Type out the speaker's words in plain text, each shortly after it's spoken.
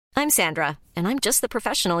I'm Sandra, and I'm just the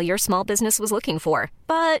professional your small business was looking for.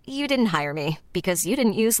 But you didn't hire me because you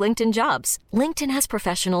didn't use LinkedIn Jobs. LinkedIn has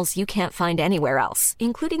professionals you can't find anywhere else,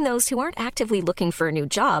 including those who aren't actively looking for a new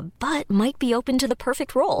job, but might be open to the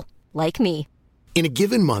perfect role, like me. In a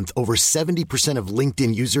given month, over 70% of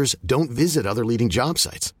LinkedIn users don't visit other leading job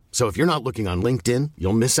sites. So if you're not looking on LinkedIn,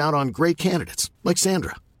 you'll miss out on great candidates like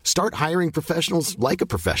Sandra. Start hiring professionals like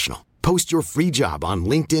a professional. Post your free job on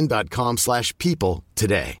linkedin.com/people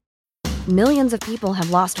today. Millions of people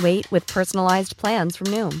have lost weight with personalized plans from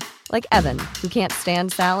Noom. Like Evan, who can't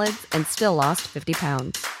stand salads and still lost 50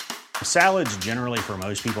 pounds. Salads generally for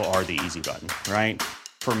most people are the easy button, right?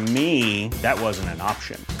 For me, that wasn't an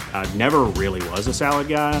option. I never really was a salad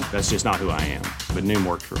guy. That's just not who I am. But Noom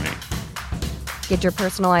worked for me. Get your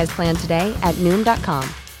personalized plan today at Noom.com.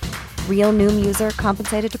 Real Noom user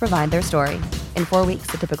compensated to provide their story. In 4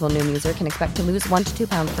 weeks, the typical Noom user can expect to lose 1 to 2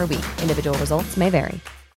 pounds per week. Individual results may vary.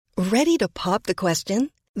 Ready to pop the question?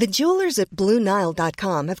 The jewelers at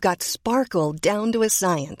BlueNile.com have got sparkle down to a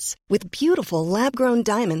science with beautiful lab-grown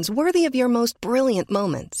diamonds worthy of your most brilliant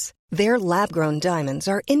moments. Their lab-grown diamonds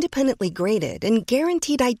are independently graded and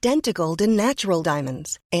guaranteed identical to natural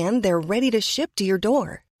diamonds, and they're ready to ship to your door.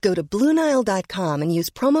 Go to BlueNile.com and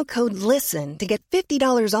use promo code LISTEN to get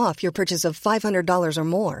 $50 off your purchase of $500 or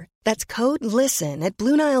more. That's code LISTEN at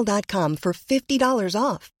BlueNile.com for $50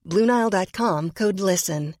 off. BlueNile.com, code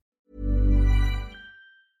LISTEN.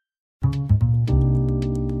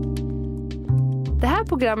 Det här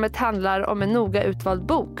programmet handlar om en noga utvald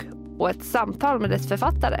bok och ett samtal med dess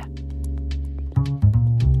författare.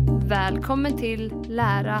 Välkommen till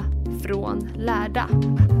Lära från lärda.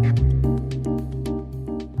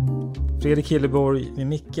 Fredrik Hilleborg vid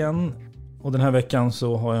micken, och den här veckan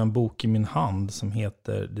så har jag en bok i min hand som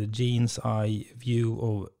heter The Gene's Eye View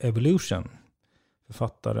of Evolution.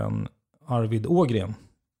 Författaren Arvid Ågren.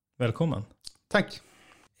 Välkommen. Tack.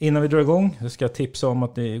 Innan vi drar igång så ska jag tipsa om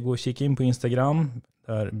att ni går och kika in på Instagram.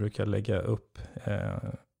 Där brukar jag lägga upp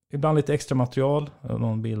ibland lite extra material,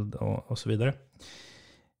 någon bild och så vidare.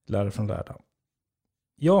 Lära från lärda.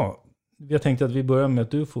 Ja, jag tänkte att vi börjar med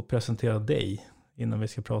att du får presentera dig innan vi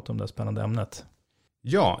ska prata om det spännande ämnet.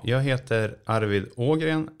 Ja, jag heter Arvid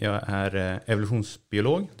Ågren. Jag är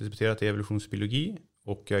evolutionsbiolog, disputerat i evolutionsbiologi,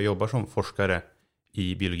 och jag jobbar som forskare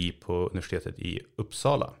i biologi på universitetet i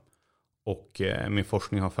Uppsala. Och min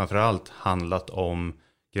forskning har framförallt handlat om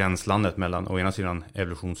gränslandet mellan å ena sidan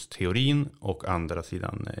evolutionsteorin och andra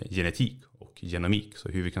sidan genetik och genomik. Så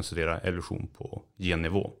hur vi kan studera evolution på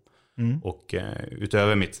gennivå. Och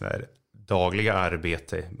utöver mitt dagliga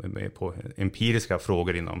arbete på empiriska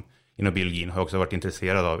frågor inom biologin har jag också varit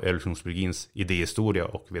intresserad av evolutionsbiologins idéhistoria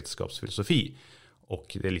och vetenskapsfilosofi.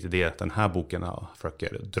 Och det är lite det den här boken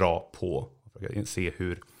försöker dra på. Försöker se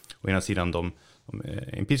hur å ena sidan de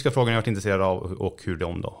empiriska frågorna jag har varit intresserad av och hur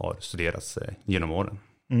de då har studerats genom åren.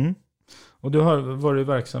 Och du har varit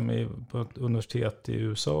verksam på ett universitet i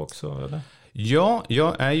USA också, eller? Ja,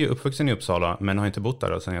 jag är ju uppvuxen i Uppsala men har inte bott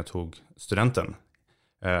där sedan jag tog studenten.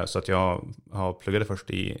 Så att jag har pluggade först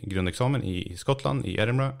i grundexamen i Skottland, i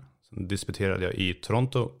Edinburgh. Sen disputerade jag i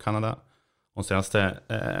Toronto, Kanada. Och de senaste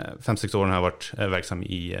 5-6 åren har jag varit verksam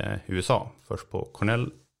i USA. Först på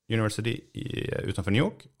Cornell University utanför New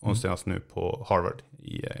York och senast nu på Harvard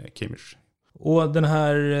i Cambridge. Och den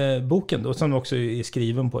här boken då, som också är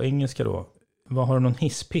skriven på engelska då, vad har du någon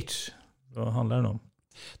hisspitch? Vad handlar den om?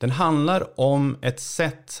 Den handlar om ett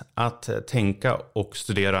sätt att tänka och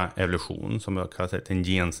studera evolution som jag kallar den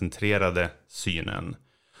gencentrerade synen.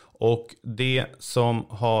 Och det som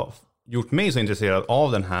har gjort mig så intresserad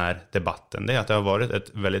av den här debatten, det är att det har varit ett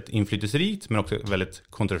väldigt inflytelserikt men också ett väldigt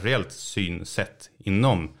kontroversiellt synsätt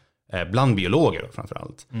bland biologer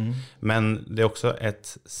framförallt. Men det är också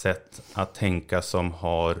ett sätt att tänka som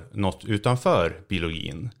har nått utanför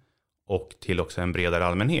biologin och till också en bredare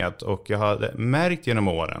allmänhet. Och jag hade märkt genom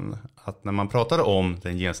åren att när man pratade om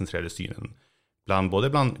den gencentrerade synen, både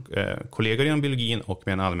bland kollegor inom biologin och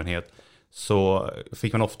med en allmänhet, så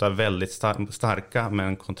fick man ofta väldigt starka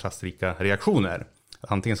men kontrastrika reaktioner.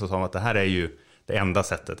 Antingen så sa man att det här är ju det enda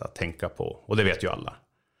sättet att tänka på, och det vet ju alla.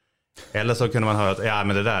 Eller så kunde man höra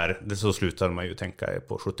att det så slutade man ju tänka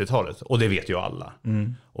på 70-talet. Och det vet ju alla.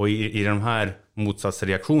 Och i de här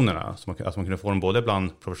motsatsreaktionerna, att man kunde få dem både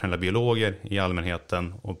bland professionella biologer i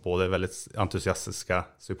allmänheten och både väldigt entusiastiska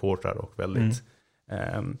supportrar och väldigt...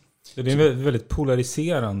 det är en väldigt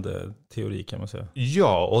polariserande teori, kan man säga.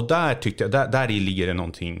 Ja, och där tyckte jag, där ligger det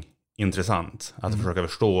någonting intressant. Att försöka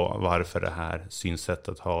förstå varför det här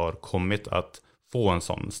synsättet har kommit att få en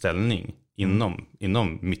sån ställning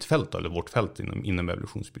inom mitt fält, eller vårt fält inom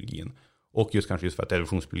evolutionsbiologin. Och just för att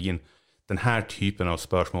evolutionsbiologin, den här typen av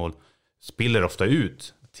spörsmål spiller ofta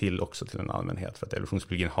ut också till en allmänhet, för att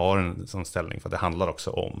evolutionsbiologin har en sån ställning, för att det handlar också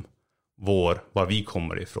om var vi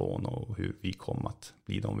kommer ifrån och hur vi kommer att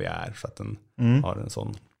bli de vi är, så att den har en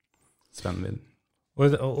sån spännvidd.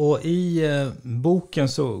 Och i boken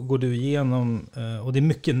så går du igenom, och det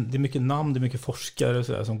är mycket namn, det är mycket forskare och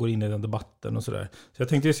så där, som går in i den debatten och sådär. Så jag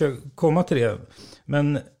tänkte vi ska komma till det.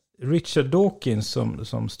 Men Richard Dawkins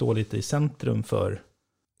som står lite i centrum för...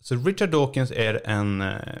 Så Richard Dawkins är en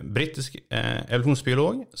brittisk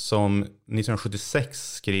evolutionsbiolog som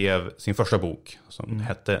 1976 skrev sin första bok som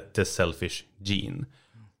hette The Selfish Gene.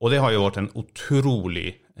 Och det har ju varit en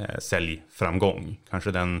otrolig säljframgång.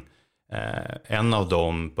 Kanske en av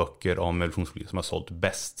de böcker om evolutionsbiologi som har sålt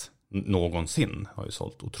bäst någonsin. Har ju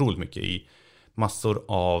sålt otroligt mycket på massor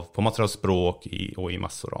av språk och i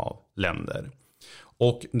massor av länder.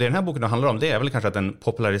 Och det den här boken handlar om, det är väl kanske att den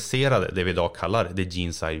populariserade det vi idag kallar the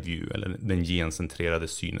gene side view, eller den gencentrerade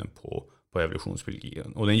synen på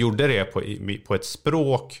evolutionsbiologin. Och den gjorde det på ett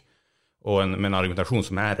språk och med en argumentation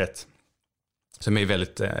som är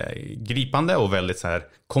väldigt gripande och väldigt så här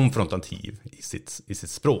konfrontativ i sitt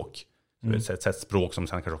språk. Ett språk som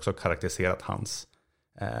sen kanske också karaktäriserat hans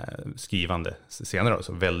skrivande senare.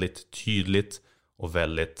 Så väldigt tydligt och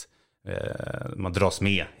väldigt man dras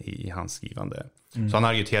med i hans skrivande. Så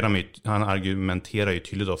han argumenterar ju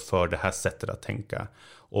tydligt då för det här sättet att tänka.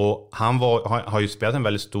 Och han har ju spelat en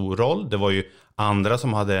väldigt stor roll. Det var ju andra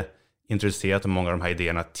som hade introducerat många av de här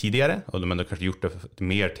idéerna tidigare. Och de hade kanske gjort det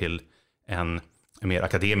mer till en mer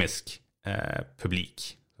akademisk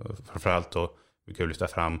publik. Framförallt då vi kan lyfta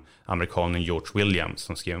fram amerikanen George Williams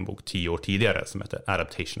som skrev en bok 10 år tidigare som heter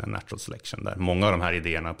Adaptation and Natural Selection, där många av de här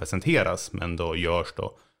idéerna presenteras, men då görs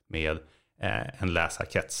då med en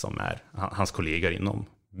läsarkrets som är hans kollegor inom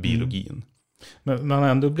biologin. Men han har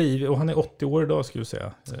ändå blivit, och han är 80 år idag skulle jag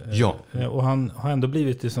säga. Ja. Och han har ändå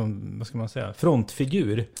blivit liksom, vad ska man säga,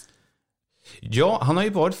 frontfigur. Ja, han har ju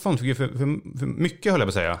varit frontfigur för mycket, höll jag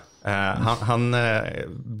på att säga. Han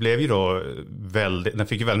blev ju då den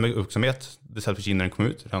fick ju väldigt mycket uppmärksamhet. Det Selfish Gene när den kom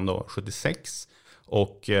ut redan då 76.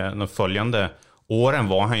 Och de följande åren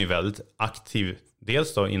var han ju väldigt aktiv.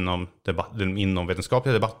 Dels då inom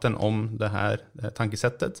vetenskapliga debatten om det här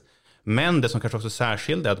tankesättet. Men det som kanske också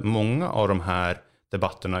särskilt är att många av de här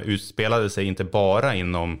debatterna utspelade sig inte bara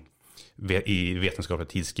i vetenskapliga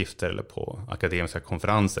tidskrifter eller på akademiska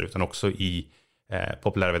konferenser, utan också i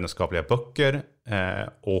populärvetenskapliga böcker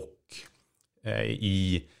och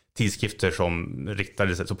i tidskrifter som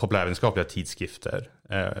riktade sig, så populärvetenskapliga tidskrifter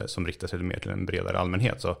som riktar sig mer till en bredare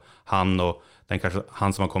allmänhet. Så han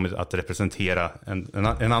som har kommit att representera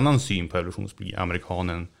en annan syn på evolutionsbiologi,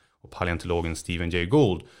 amerikanen och paleontologen Stephen Jay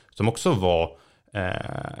Gould, som också var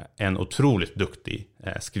en otroligt duktig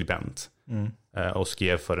skribent och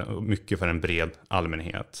skrev mycket för en bred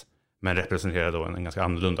allmänhet, men representerade då en ganska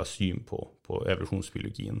annorlunda syn på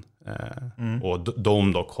evolutionsbiologin. Och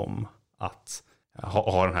de då kom att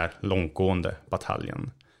ha den här långtgående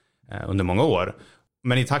bataljen under många år.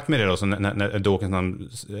 Men i takt med det då, så när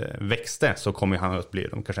Dawkins växte, så kommer han att bli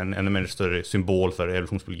kanske en ännu mer större symbol för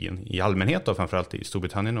evolutionsbiologin i allmänhet, och framförallt i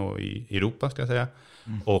Storbritannien och i Europa ska jag säga.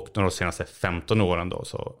 Och de senaste 15 åren då,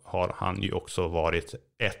 så har han ju också varit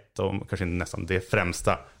kanske nästan det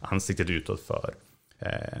främsta ansiktet utåt för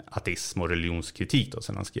ateism och religionskritik då,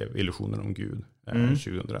 sen han skrev Illusioner om Gud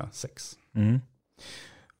 2006.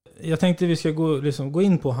 Jag tänkte vi ska gå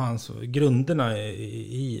in på grunderna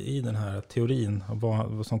i den här teorin,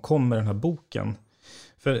 vad som kommer i den här boken.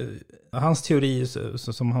 För hans teori,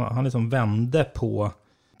 som han liksom vände på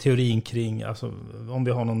teorin kring, alltså om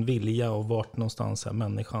vi har någon vilja och vart någonstans här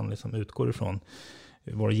människan liksom utgår ifrån,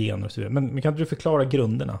 våra gener och så vidare. Men kan du förklara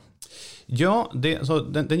grunderna? Ja,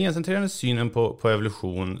 den gencentrerade synen på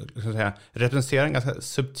evolution representerar en ganska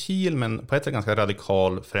subtil men på ett sätt ganska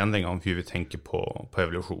radikal förändring av hur vi tänker på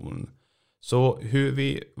evolution. Så hur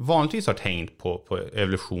vi vanligtvis har tänkt på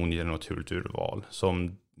evolution genom naturligt urval,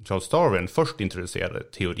 som Charles Darwin först introducerade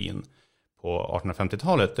teorin på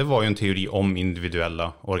 1850-talet, det var ju en teori om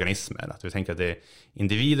individuella organismer. Att vi tänker att det är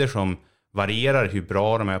individer som varierar hur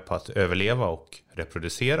bra de är på att överleva och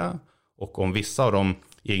reproducera, och om vissa av de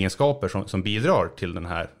egenskaper som bidrar till den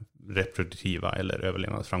här reproduktiva eller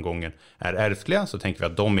överlevnadsframgången är ärftliga, så tänker vi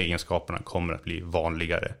att de egenskaperna kommer att bli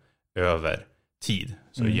vanligare över tid.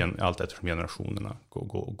 Så allt eftersom generationerna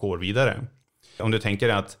går vidare. Om du tänker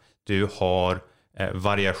att du har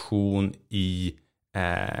variation i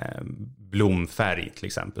blomfärg till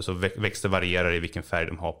exempel, så växter varierar i vilken färg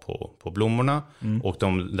de har på blommorna, och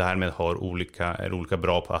de därmed är olika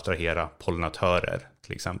bra på att attrahera pollinatörer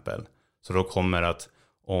till exempel. Så då kommer att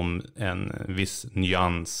om en viss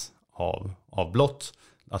nyans av blått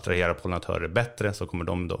attraherar pollinatörer bättre, så kommer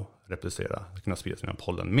de då kunna sprida sina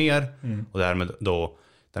pollen mer. Och därmed då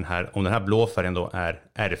om den här blå färgen då är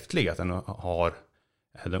ärftlig, att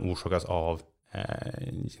den orsakas av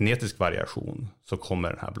genetisk variation, så kommer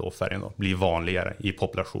den här blå färgen då bli vanligare i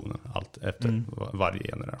populationen allt efter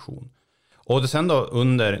varje generation. Och sen då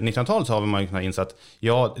under 1900-talet så har man kunnat inse att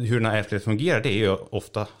hur den här ärftligheten fungerar, det är ju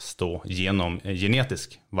oftast då genom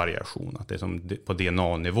genetisk variation. Att det är som på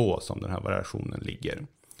DNA-nivå som den här variationen ligger.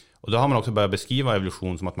 Och då har man också börjat beskriva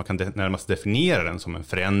evolution som att man kan närmast definiera den som en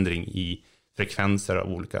förändring i frekvenser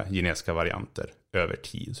av olika genetiska varianter över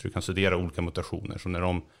tid. Så du kan studera olika mutationer som när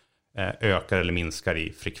de ökar eller minskar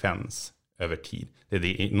i frekvens över tid.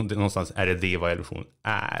 Någonstans är det vad evolution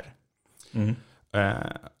är.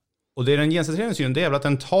 Och det är den gencentrerande synen, det är väl att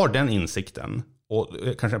den tar den insikten och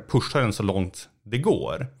kanske pushar den så långt det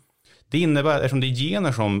går. Det innebär, eftersom det är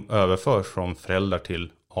gener som överförs från föräldrar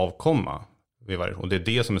till avkomma vid variation, och det är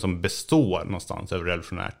det som består någonstans över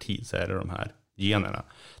evolutionär tid, så är det de här generna.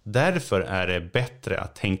 Därför är det bättre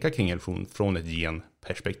att tänka kring evolution från ett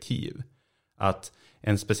genperspektiv. Att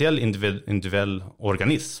en speciell individuell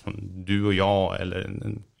organism, som du och jag eller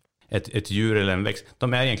ett djur eller en växt,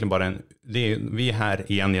 de är egentligen bara vi är här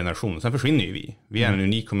i en generation, sen försvinner ju vi. Vi är en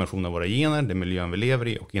unik kombination av våra gener, det är miljön vi lever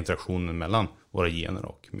i och interaktionen mellan våra gener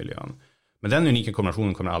och miljön. Men den unika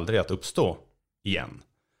kombinationen kommer aldrig att uppstå igen.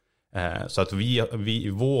 Så att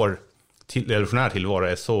vår evolutionära tillvaro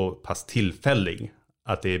är så pass tillfällig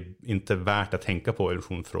att det är inte värt att tänka på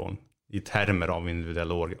evolution i termer av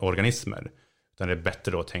individuella organismer. Utan det är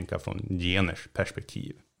bättre att tänka från geners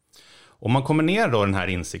perspektiv. Om man kombinerar då den här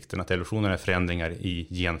insikten att evolutionen är förändringar i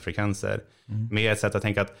genfrekvenser med ett sätt att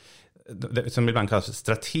tänka som ibland kallas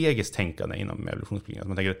strategiskt tänkande inom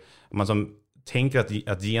evolutionsbiologin. Man tänker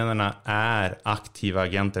att generna är aktiva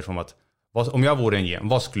agenter, som att om jag vore en gen,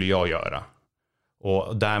 vad skulle jag göra?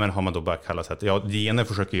 Och därmed har man då bara kallat att gener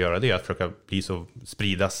försöker göra det, att försöka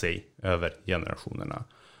sprida sig över generationerna.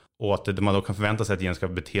 Och att man då kan förvänta sig att gen ska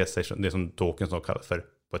bete sig, det som Dawkins då kallar för,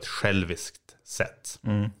 på ett själviskt sätt.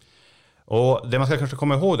 Och det man ska kanske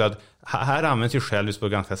komma ihåg är att här används ju själviskt på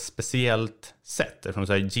ett ganska speciellt sätt. Eftersom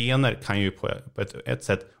så här, gener kan ju på ett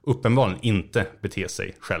sätt uppenbarligen inte bete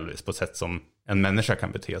sig själviskt på ett sätt som en människa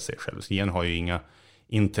kan bete sig själviskt. Gener har ju inga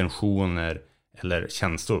intentioner eller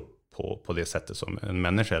känslor på det sättet som en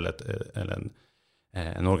människa eller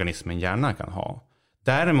en organism, en hjärna kan ha.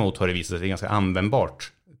 Däremot har det visat sig att det är ganska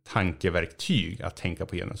användbart tankeverktyg att tänka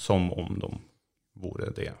på gener som om de vore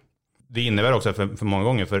det. Det innebär också för många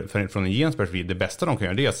gånger från en gens perspektiv, det bästa de kan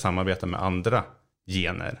göra, det är att samarbeta med andra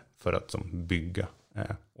gener för att bygga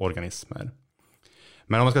organismer.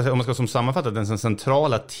 Men om man ska sammanfatta den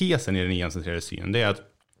centrala tesen i den gencentrerade synen, det är att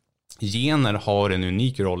gener har en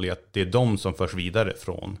unik roll i att det är de som förs vidare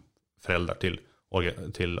från föräldrar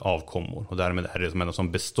till avkommor, och därmed är det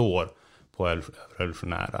som består på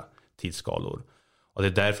evolutionära tidsskalor. Och det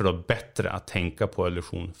är därför då bättre att tänka på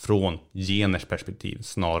evolution från geners perspektiv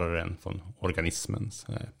snarare än från organismens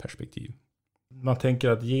perspektiv. Man tänker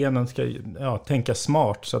att genen ska tänka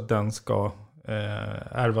smart så att den ska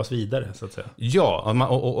ärvas vidare, så att säga. Ja,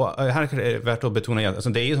 och här är det värt att betona igen. Alltså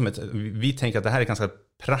det är ju vi tänker att det här är ett ganska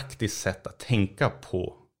praktiskt sätt att tänka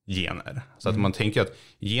på gener. Så att man tänker att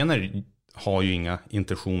gener har ju inga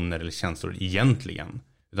intentioner eller känslor egentligen.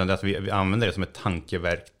 Utan det är att vi använder det som ett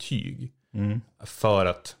tankeverktyg för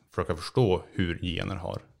att försöka förstå hur gener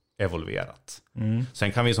har evolverat.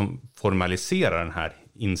 Sen kan vi formalisera den här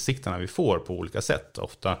insikterna vi får på olika sätt.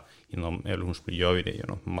 Ofta inom evolutionsbiologi gör vi det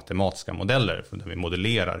genom matematiska modeller där vi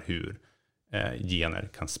modellerar hur gener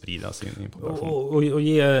kan spridas i en population. Och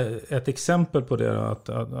ge ett exempel på det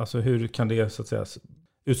då, alltså hur kan det så att säga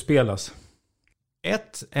utspelas?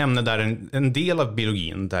 Ett ämne där en del av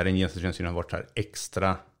biologin där en gencentrerad syn har varit här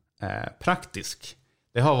extra praktisk,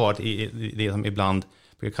 det har varit det som ibland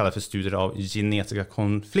brukar kallas för studier av genetiska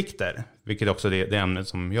konflikter, vilket också är det ämnet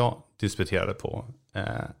som jag disputerade på.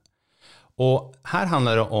 Och här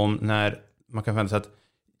handlar det om när man kan förvänta sig att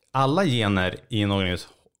alla gener i en organism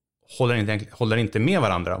håller inte med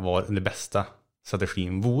varandra vad den bästa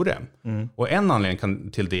strategin vore. Och en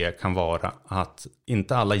anledning till det kan vara att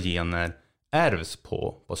inte alla gener ärvs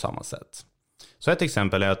på samma sätt. Så ett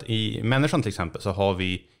exempel är att i människan till exempel så har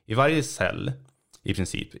vi i varje cell i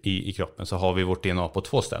princip i kroppen så har vi vårt DNA på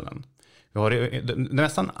 2 ställen.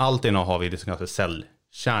 Nästan allt DNA har vi i det som kallas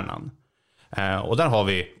cellkärnan. Och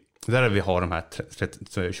där vi har de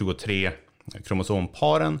här 23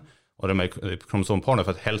 kromosomparen, och de här kromosomparen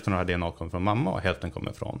för att hälften av DNA kommer från mamma och hälften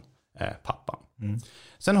kommer från pappa.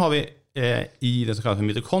 Sen har vi i det som kallas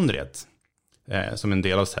mitokondriet som en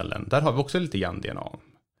del av cellen, där har vi också lite grann DNA.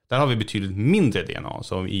 Där har vi betydligt mindre DNA.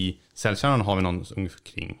 Så i cellkärnan har vi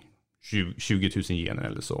omkring 20 000 gener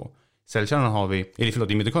eller så. Cellkärnan har vi,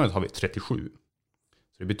 i mitokondriet har vi 37.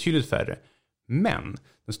 Så det är betydligt färre. Men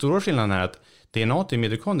den stora skillnaden är att DNA i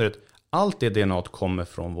mitokondriet, allt det DNA kommer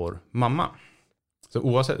från vår mamma. Så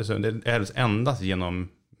oavsett, så det är endast genom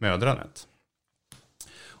mödranet.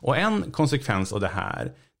 Och en konsekvens av det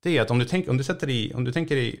här, det är att om du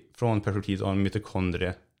tänker dig från perspektivet av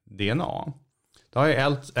mitokondrie-DNA, då har ju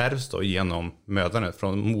ärvs då genom mödranet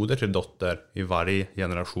från moder till dotter i varje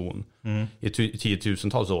generation i 10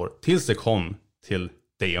 000-tals år tills det kom till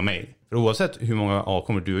dig och mig. För oavsett hur många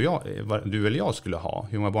avkommor du eller jag skulle ha,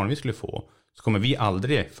 hur många barn vi skulle få, så kommer vi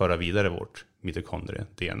aldrig föra vidare vårt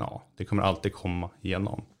mitokondrie-DNA. Det kommer alltid komma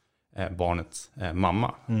genom barnets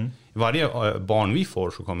mamma. Varje barn vi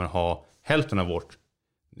får så kommer ha hälften av vårt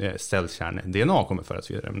cellkärne-DNA kommer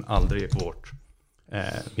föras vidare, men aldrig vårt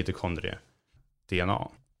mitokondrie-DNA.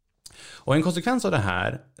 Och en konsekvens av det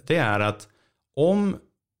här, det är att om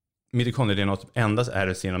mitokondrie-DNA endast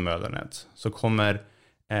är genom mödranet, så kommer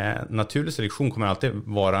naturlig selektion kommer alltid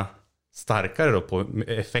vara starkare då på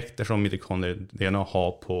effekter som mitokondrie-DNA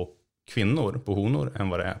har på kvinnor, på honor, än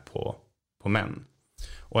vad det är på män.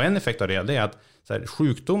 Och en effekt av det är att så här,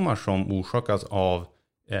 sjukdomar som orsakas av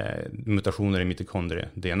mutationer i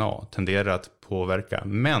mitokondrie-DNA tenderar att påverka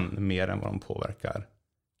män mer än vad de påverkar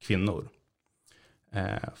kvinnor.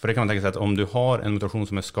 För det kan man tänka sig att om du har en mutation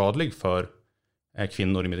som är skadlig för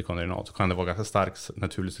kvinnor i mitokondrie-DNA, så kan det vara ganska stark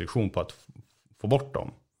naturlig selektion på att få bort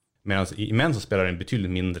dem. Medan i män så spelar det en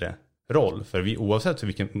betydligt mindre roll. För oavsett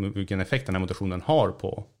vilken effekt den här mutationen har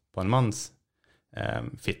på en mans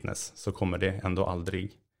fitness, så kommer det ändå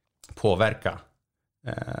aldrig påverka.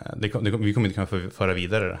 Vi kommer inte kunna föra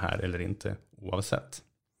vidare det här eller inte oavsett.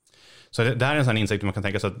 Så det här är en sån insikt man kan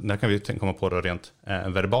tänka sig att där kan vi komma på det rent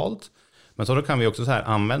verbalt. Men så då kan vi också så här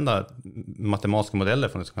använda matematiska modeller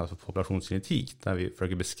från det som kallas för populationsgenetik, där vi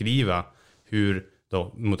försöker beskriva hur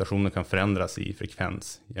då mutationer kan förändras i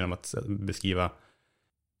frekvens genom att beskriva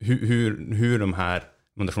hur de här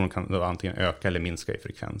mutationerna kan då antingen öka eller minska i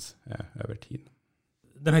frekvens över tid.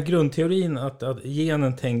 Den här grundteorin att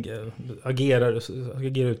genen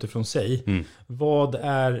agerar utifrån sig. Vad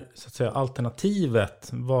är så att säga alternativet?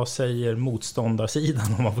 Vad säger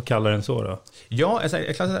motståndarsidan, om man får kalla den så då? Ja,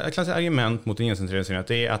 ett klassiskt argument mot en gencentrerad syn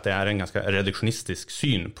är att det är en ganska reduktionistisk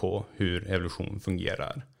syn på hur evolution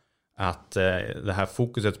fungerar. Att det här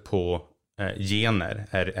fokuset på gener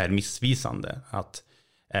är missvisande. Att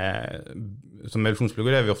som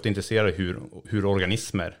evolutionsbiologer är vi ofta intresserade av hur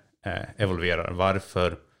organismer evolverar,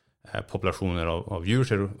 varför populationer av djur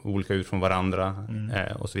ser olika ut från varandra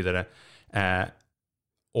och så vidare.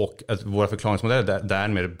 Och att våra förklaringsmodeller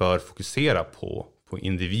därmed bör fokusera på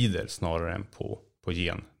individer snarare än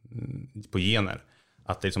på gener.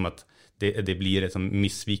 Att det är som att det blir ett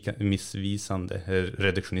missvisande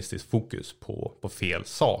reduktionistiskt fokus på fel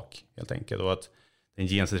sak helt enkelt. Och att den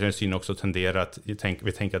gencentrerade synen också tenderar att vi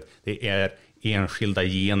tänker att det är enskilda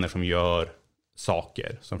gener som gör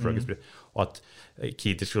saker som försöker och att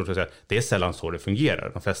kritiskt skulle säga att det är sällan så det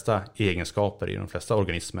fungerar. De flesta egenskaper i de flesta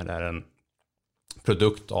organismer är en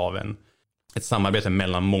produkt av ett samarbete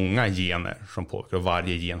mellan många gener som påverkar, och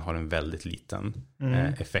varje gen har en väldigt liten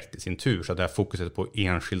effekt i sin tur. Så det här fokuset på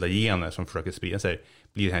enskilda gener som försöker sprida sig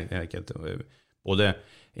blir helt enkelt både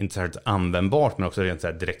inte särskilt användbart, men också rent så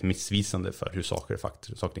här direkt missvisande för hur saker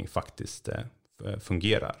och ting faktiskt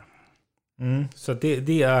fungerar. Så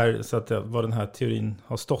det är så att vad den här teorin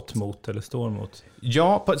har stått mot eller står mot?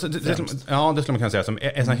 Ja, det skulle man kunna säga som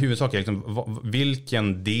en sån huvudsak är liksom,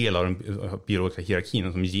 vilken del av den biologiska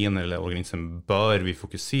hierarkin som gener eller organismen bör vi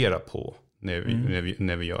fokusera på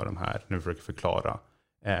när vi gör de här, när vi försöker förklara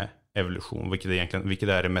evolution, vilket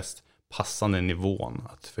är det mest passande nivån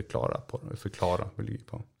att förklara biologi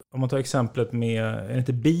på. Om man tar exemplet med, är det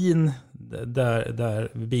inte bin där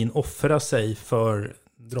bin offrar sig för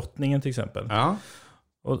drottningen till exempel. Ja.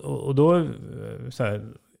 Och då så här,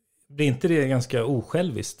 blir inte det ganska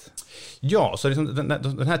osjälviskt? Ja, så liksom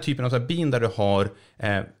den här typen av bin där du har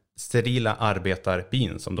sterila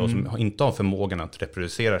arbetarbin som inte har förmågan att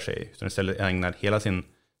reproducera sig, utan istället ägnar hela sin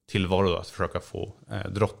tillvaro att försöka få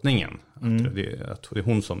drottningen. Att det är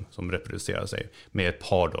hon som reproducerar sig med ett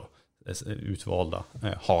par då, utvalda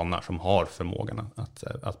hanar som har förmågan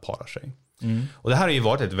att para sig. Och det här har ju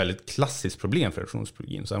varit ett väldigt klassiskt problem för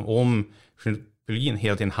evolutionsbiologin. Så om biologin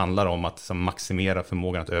hela tiden handlar om att maximera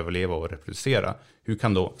förmågan att överleva och reproducera, hur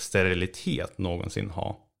kan då sterilitet någonsin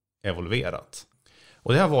ha evolverat?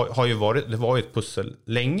 Och det här var ju ett pussel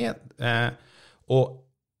länge. Och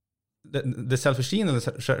det self-gene,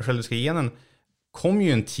 eller själviska genen, kom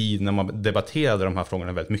ju en tid när man debatterade de här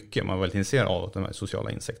frågorna väldigt mycket. Man var väldigt intresserad av de här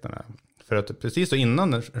sociala insekterna. För att precis då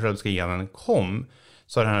innan den själviska genen kom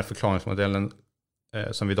så är den här förklaringsmodellen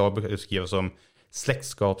som vi idag brukar skriva som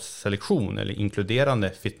släktskapsselektion eller inkluderande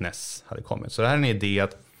fitness hade kommit. Så det här är en idé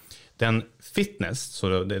att den fitness,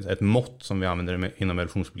 så det är ett mått som vi använder inom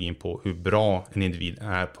evolutionsbiologin på hur bra en individ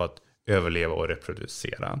är på att överleva och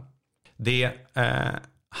reproducera. Det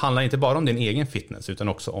handlar inte bara om din egen fitness utan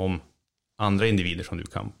också om andra individer som du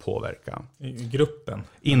kan påverka. I gruppen?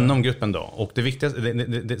 Inom gruppen då. Och det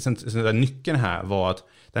viktigaste, nyckeln här var att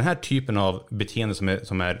den här typen av beteende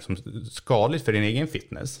som är skadligt för din egen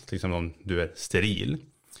fitness, till exempel om du är steril,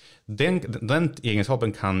 den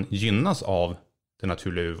egenskapen kan gynnas av det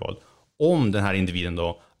naturliga urval om den här individen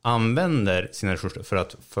då använder sina resurser för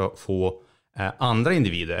att få andra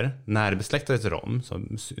individer närbesläktade till dem,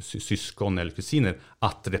 som syskon eller kusiner,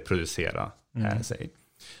 att reproducera sig.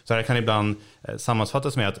 Så det kan ibland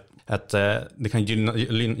sammanfattas med att det kan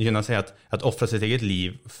gynna sig att offra sitt eget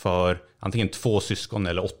liv för antingen 2 syskon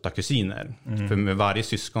eller 8 kusiner. För med varje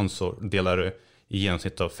syskon så delar du i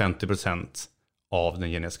genomsnitt av 50% av den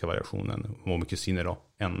genetiska variationen, och med kusiner då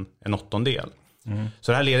en åttondel.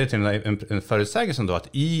 Så det här leder till en förutsägelse då att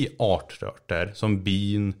i arter som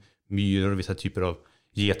bin, myror och vissa typer av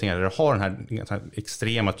getingar där har den här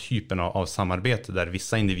extrema typen av samarbete där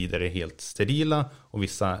vissa individer är helt sterila och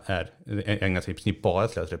vissa ägnar sig i princip bara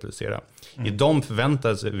till att reproducera. I dem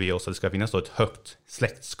förväntar vi oss att det ska finnas då ett högt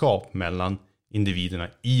släktskap mellan individerna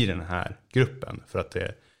i den här gruppen, för att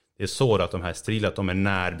det är så att de här sterila, att de är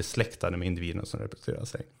närbesläktade med individerna som reproducerar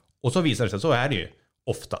sig. Och så visar det sig att så är det ju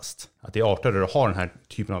oftast, att i arter där du har den här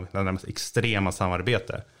typen av närmast extrema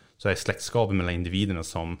samarbete så är släktskapet mellan individerna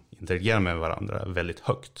som interagerar med varandra väldigt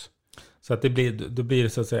högt. Så att då blir det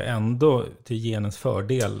så att säga ändå till genens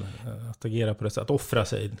fördel att agera på det sättet, att offra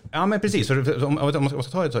sig. Ja, men precis. Så om man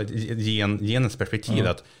ska ta ett genens perspektiv,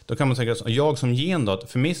 att då kan man säga att jag som gen då,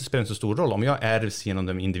 för mig så spelar det inte så stor roll om jag ärvs genom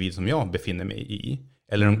den individ som jag befinner mig i,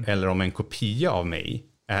 eller om en kopia av mig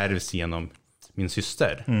ärvs genom min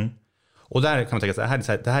syster. Och där kan man tänka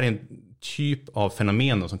att det här är en typ av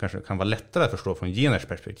fenomen som kanske kan vara lättare att förstå från geners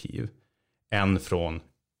perspektiv än från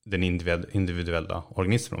den individuella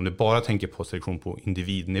organismen. Om du bara tänker på selektion på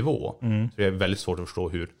individnivå så är det väldigt svårt att förstå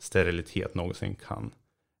hur sterilitet någonsin kan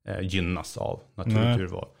gynnas av naturligt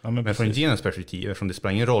urval. Ja, men från genens perspektiv, eftersom det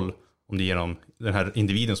spelar ingen roll om det är genom den här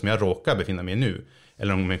individen som jag råkar befinna mig i nu,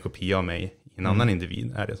 eller om en kopia av mig i en annan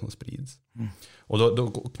individ är det som sprids. Och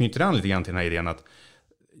då knyter det an lite grann till den här idén att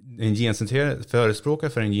en gencentrerad förespråkare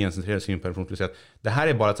för en gencentrerad syn på evolution, att det här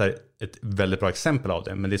är bara ett väldigt bra exempel av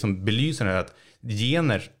det, men det som belyser är att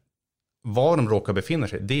gener, var de råkar befinna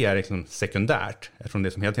sig, det är liksom sekundärt, eftersom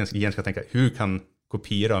det som hela tiden gen ska tänka, hur kan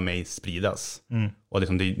kopior av mig spridas? Och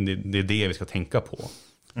liksom det är det vi ska tänka på.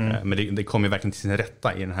 Men det kommer verkligen till sin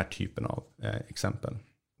rätta i den här typen av exempel.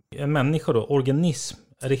 En människa då, organism,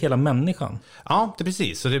 är det hela människan? Ja, det är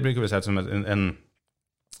precis. Så det brukar vi säga som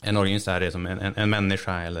en organism är som en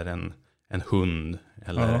människa eller en hund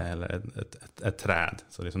eller ett träd.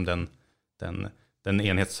 Så det är som den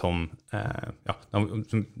enhet som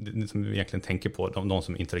vi egentligen tänker på, de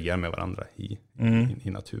som interagerar med varandra i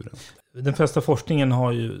naturen. Den flesta forskningen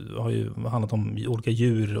har ju handlat om olika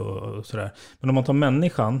djur och sådär. Men om man tar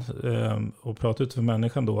människan och pratar ut för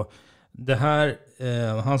människan då, det här,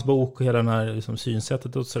 hans bok och hela den här liksom,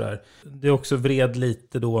 synsättet och sådär, det är också vred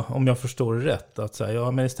lite då, om jag förstår det rätt, att säga,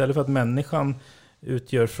 ja, men istället för att människan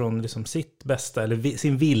utgör från liksom, sitt bästa eller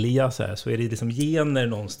sin vilja så är det liksom gener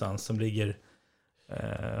någonstans som ligger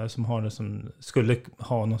som har det, som skulle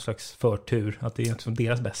ha någon slags förtur, att det är liksom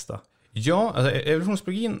deras bästa. Ja, alltså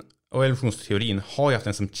evolutionsbiologin och evolutionsteorin har ju haft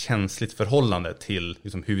en som känsligt förhållande till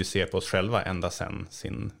liksom, hur vi ser på oss själva ända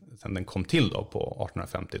sedan den kom till då på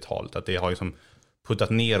 1850-talet. Att det har ju som puttat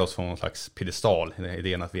ner oss från någon slags pedestal.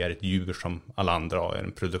 Idén att vi är ett djur som alla andra och är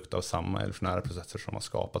en produkt av samma evolutionära processer som har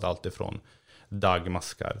skapat allt ifrån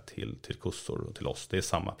dagmaskar till kossor och till oss. Det är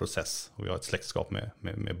samma process och vi har ett släktskap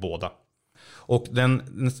med båda. Och den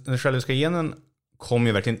själviska genen kom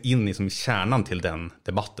ju verkligen in i kärnan till den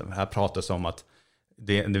debatten. Här pratas om att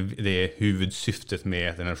det huvudsyftet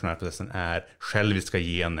med den evolutionära processen är själviska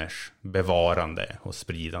geners bevarande och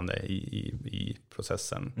spridande i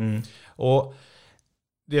processen. Och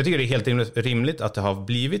jag tycker det är helt rimligt att det har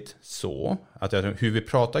blivit så att hur vi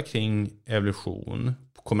pratar kring evolution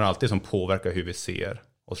kommer alltid som påverka hur vi ser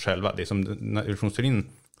oss själva. Det är som när evolutionsteorin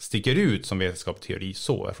sticker ut som vetenskapsteori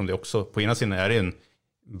så, eftersom det också på ena sidan är det en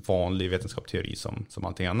vanlig vetenskapsteori som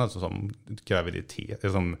allting annat, som graviditet,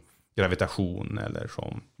 som gravitation eller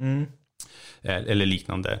eller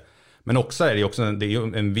liknande. Men också är det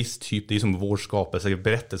är en viss typ, det är som vår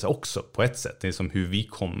skapelseberättelse också på ett sätt. Det är som hur vi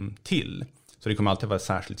kom till. Så det kommer alltid vara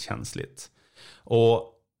särskilt känsligt.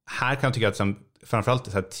 Och här kan jag tycka att framförallt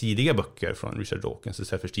så här tidiga böcker från Richard Dawkins och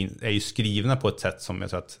Self-Esteem är ju skrivna på ett sätt som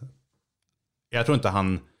jag tror inte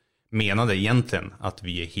han menade egentligen att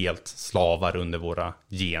vi är helt slavar under våra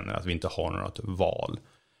gener, att vi inte har något val.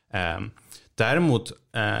 Däremot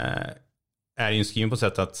är ju skriven på ett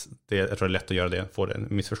sätt att jag tror det är lätt att göra det, få det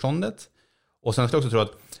missförståndet. Och sen ska jag också tro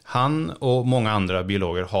att han och många andra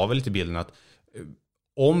biologer har väl lite bilden att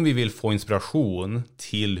om vi vill få inspiration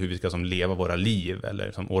till hur vi ska leva våra liv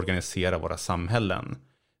eller organisera våra samhällen,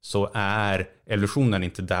 så är evolutionen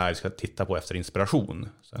inte där vi ska titta på efter inspiration.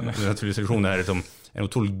 Så evolutionen är en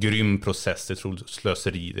otroligt grym process, det är otroligt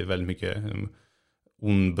slöseri, det är väldigt mycket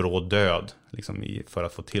ond bråd död för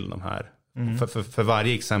att få till de här. För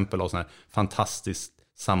varje exempel av sån här fantastiskt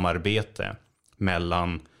samarbete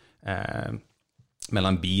mellan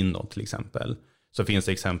bin då, till exempel, så finns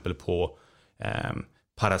det exempel på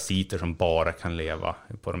parasiter som bara kan leva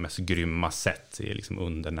på de mest grymma sätt i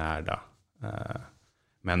undernärda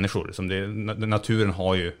människor. Naturen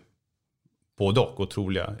har ju både och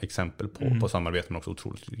otroliga exempel på samarbete, men också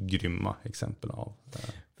otroligt grymma exempel av.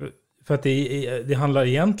 För att det handlar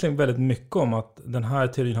egentligen väldigt mycket om att den här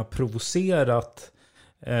teorin har provocerat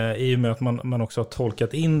i och med att man också har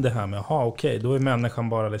tolkat in det här med då är människan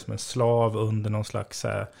bara en slav under någon slags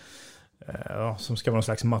som ska vara någon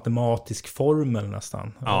slags matematisk formel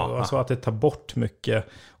nästan. Alltså att det tar bort mycket,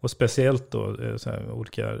 och speciellt då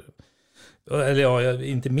olika, eller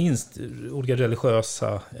inte minst olika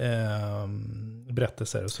religiösa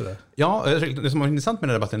berättelser och sådär. Ja, det som är intressant med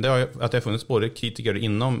den här debatten, det är att det har funnits både kritiker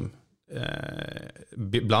inom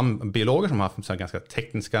bland biologer som har haft ganska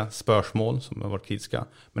tekniska spörsmål som har varit kritiska,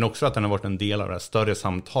 men också att den har varit en del av det här större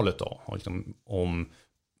samtalet då, om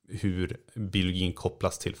hur biologin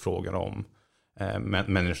kopplas till frågor om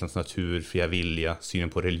människans natur, fria vilja, synen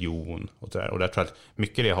på religion och det där. Och där tror jag att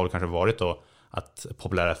mycket av det har kanske varit då att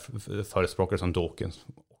populära förespråkare som Dawkins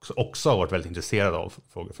också har varit väldigt intresserade av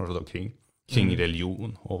frågor från kring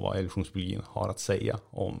religion och vad evolutionsbiologin har att säga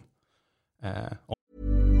om.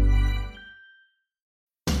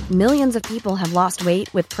 Millions of people have lost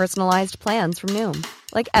weight with personalized plans from Noom.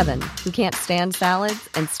 Like Evan, who can't stand salads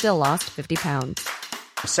and still lost 50 pounds.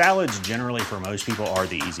 Salads generally for most people are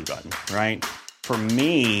the easy button, right? For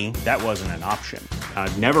me, that wasn't an option. I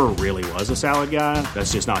never really was a salad guy.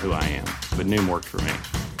 That's just not who I am. But Noom worked for me.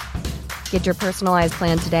 Get your personalized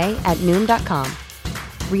plan today at Noom.com.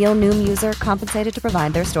 Real Noom user compensated to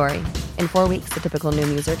provide their story. In 4 weeks, the typical Noom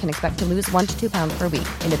user can expect to lose 1 to 2 pounds per week.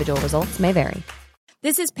 Individual results may vary.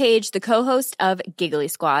 This is Paige, the co-host of Giggly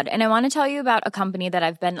Squad, and I want to tell you about a company that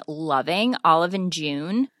I've been loving, Olive &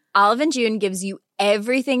 June. Olive & June gives you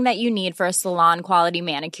everything that you need for a salon-quality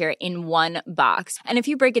manicure in one box. And if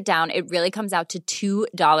you break it down, it really comes out to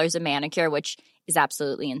 $2 a manicure, which is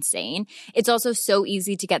absolutely insane. It's also so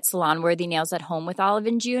easy to get salon-worthy nails at home with Olive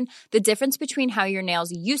 & June. The difference between how your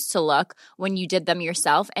nails used to look when you did them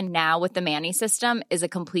yourself and now with the Mani system is a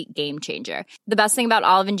complete game changer. The best thing about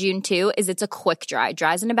Olive & June, too, is it's a quick dry.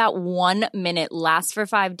 Dries in about 1 minute, lasts for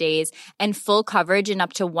 5 days, and full coverage in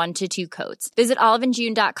up to 1 to 2 coats. Visit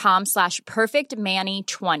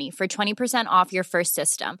oliveandjune.com/perfectmani20 for 20% off your first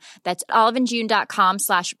system. That's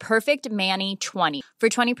oliveandjune.com/perfectmani20 for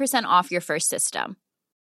 20% off your first system.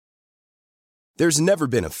 There's never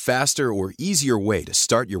been a faster or easier way to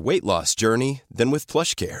start your weight loss journey than with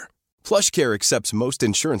PlushCare. PlushCare accepts most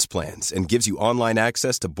insurance plans and gives you online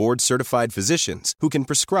access to board-certified physicians who can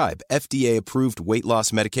prescribe FDA-approved weight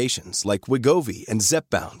loss medications like Wegovy and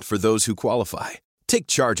Zepbound for those who qualify. Take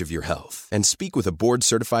charge of your health and speak with a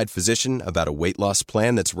board-certified physician about a weight loss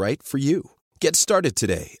plan that's right for you. Get started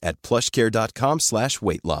today at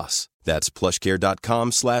plushcare.com/weightloss. That's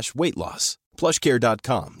plushcare.com/weightloss.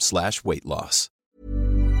 plushcare.com/weightloss.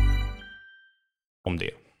 Om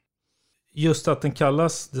det. Just att den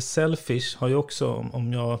kallas The Selfish har ju också,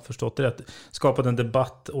 om jag har förstått det rätt, skapat en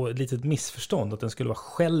debatt och ett litet missförstånd att den skulle vara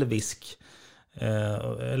självisk.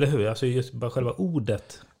 Eller hur? Alltså just bara själva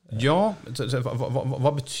ordet. Ja,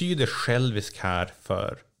 vad betyder självisk här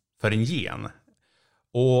för en gen?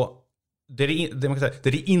 Och det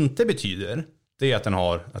inte betyder, det är att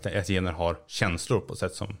gener har känslor på ett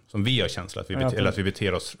sätt som vi har känslor, eller att vi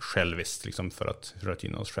beter oss själviskt för att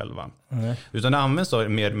gynna oss själva. Utan det används då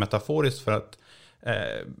mer metaforiskt för att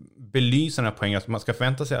belysa den här poängen att man ska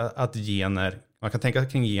förvänta sig att man kan tänka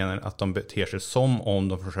kring gener att de beter sig som om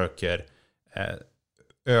de försöker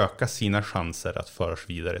öka sina chanser att föras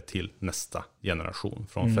vidare till nästa generation,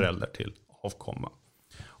 från förälder till avkomma.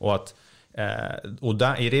 Och att Och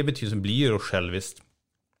där, i det betydelsen blir ju själviskt,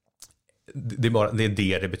 det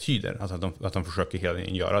är det betyder, alltså att de försöker hela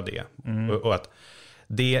tiden göra det. Och att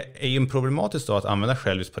det är ju problematiskt då att använda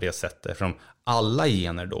själviskt på det sättet, eftersom alla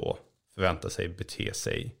gener då förväntar sig bete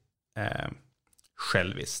sig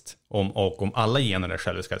själviskt. Om alla gener är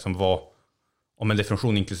själviska, om en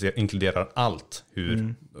definition inkluderar allt,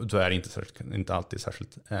 då är det inte alltid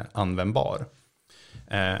särskilt användbar.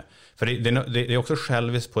 För det är också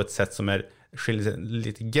själviskt på ett sätt som skiljer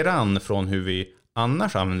lite grann från hur vi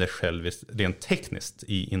annars använder själviskt rent tekniskt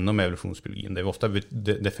inom evolutionsbiologin, där vi ofta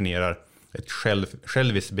definierar ett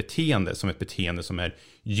själviskt beteende som ett beteende som är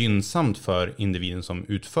gynnsamt för individen som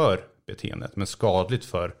utför beteendet, men skadligt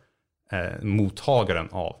för mottagaren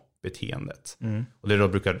av beteendet. Och det då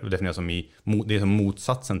brukar definieras som det är som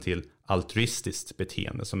motsatsen till altruistiskt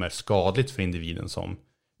beteende, som är skadligt för individen som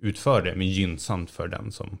utför det, men gynnsamt för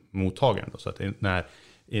den som mottagaren. Så att när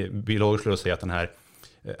biologer skulle säga att den här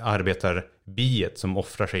arbetarbiet som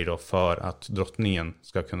offrar sig då för att drottningen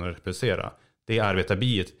ska kunna reproducera, det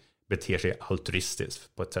arbetarbiet beter sig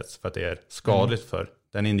altruistiskt på ett sätt för att det är skadligt för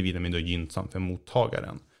den individen, men då gynnsamt för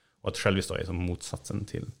mottagaren. Och att själviskt då är som motsatsen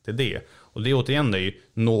till det. Och det återigen är ju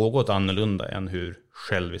något annorlunda än hur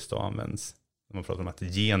själviskt då används när man pratar om att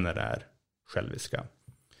gener är själviska.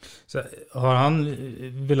 Så har han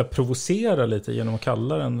velat provocera lite genom att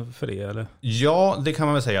kalla den för det, eller? Ja, det kan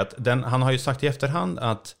man väl säga. Att han har ju sagt i efterhand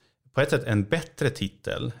att på ett sätt en bättre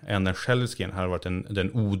titel än den själviska genen har varit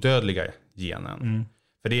den odödliga genen.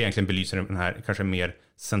 För det egentligen belyser den här kanske mer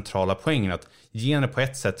centrala poängen, att gener på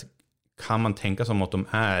ett sätt kan man tänka som att de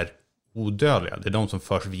är odödliga. Det är de som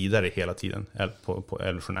förs vidare hela tiden på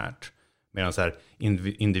evolutionärt. Medan så här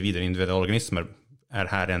individuella organismer är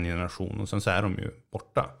här en generation och sen så är de ju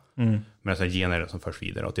borta. Men så här gener är det som förs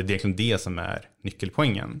vidare, och det är egentligen det som är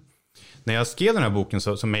nyckelpoängen. När jag skrev den här boken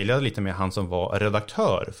så mejlade jag lite med han som var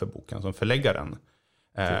redaktör för boken, som förläggaren.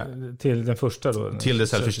 Till den första då? Till The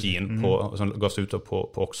Selfish Gene som gavs ut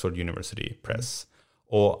på Oxford University Press.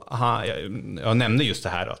 Och jag nämnde just det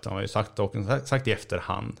här, att han har ju sagt i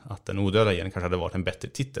efterhand att den odödliga genen kanske hade varit en bättre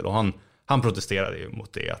titel. Och han protesterade ju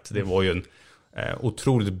mot det, att det var ju en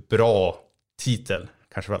otroligt bra titel,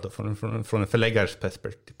 kanske från en förläggares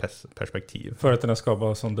perspektiv. För att den har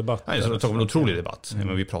skapat sån debatt. Ja, det var en otrolig debatt,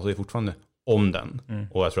 men vi pratar ju fortfarande om den.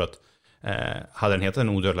 Och jag tror att hade den hetat den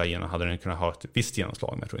odödliga genen hade den kunnat ha ett visst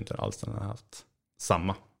genomslag, men jag tror inte alls den har haft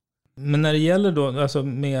samma. Men när det gäller då, alltså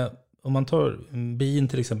om man tar bin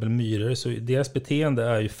till exempel, myror, så deras beteende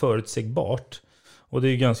är ju förutsägbart. Och det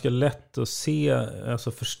är ju ganska lätt att se,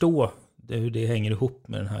 alltså förstå hur det hänger ihop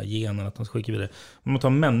med den här genen, att de skickar vidare. Om man tar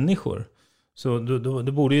människor, så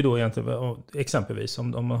det borde ju då egentligen, exempelvis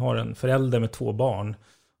om man har en förälder med 2 barn,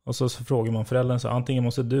 och så frågar man föräldern, så antingen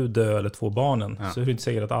måste du dö eller 2 barnen. Så är det inte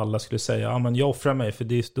säkert att alla skulle säga, men jag offrar mig, för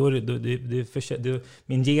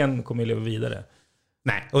min gen kommer att leva vidare.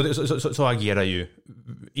 Nej, och så agerar ju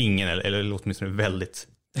ingen, eller åtminstone väldigt,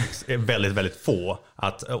 väldigt få.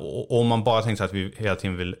 Att om man bara tänker att vi hela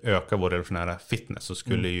tiden vill öka vår evolutionära fitness, så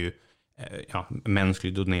skulle ju män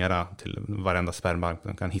skulle donera till varenda spermabank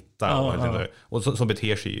de kan hitta. Och så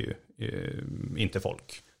beter sig ju inte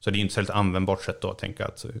folk. Så det är inte så ett användbart sätt då att tänka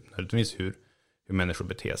att nödvändigtvis hur människor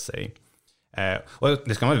beter sig. Och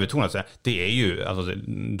det ska man väl betona, att det är ju, alltså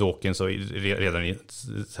Dawkins, så redan i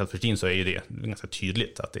Selfish Gene så är ju det ganska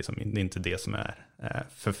tydligt att det är inte det som är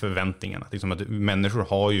för förväntningarna. Liksom att människor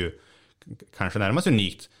har ju kanske närmast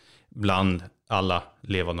unikt bland alla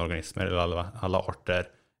levande organismer eller alla arter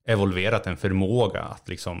evolverat en förmåga att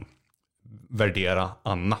liksom värdera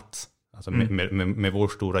annat. Alltså med vår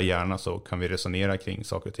stora hjärna så kan vi resonera kring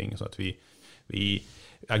saker och ting, så att vi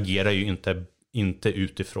agerar ju inte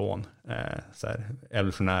utifrån så här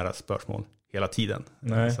evolutionära spörsmål hela tiden.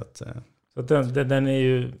 Nej. Så den är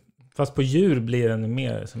ju, fast på djur blir den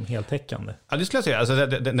mer som heltäckande. Ja, det skulle jag säga. Alltså,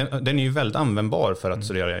 den är ju väldigt användbar för att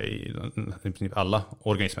studera i princip alla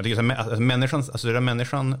organismer. Jag tycker att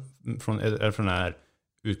människan från evolutionär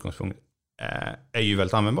utgångspunkt är ju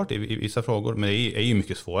väldigt användbart i vissa frågor, men det är ju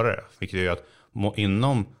mycket svårare. Vilket gör att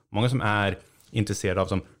inom många som är intresserade av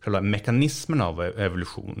som själva mekanismerna av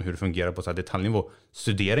evolution, hur det fungerar på så här detaljnivå,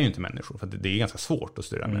 studerar ju inte människor, för det är ganska svårt att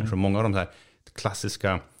studera människor. Många av de här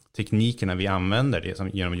klassiska teknikerna vi använder, det som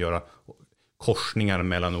genom att göra korsningar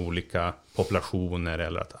mellan olika populationer,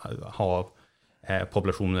 eller att ha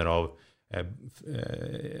populationer av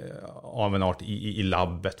en art i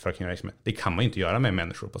labbet för att kunna göra det. Det kan man ju inte göra med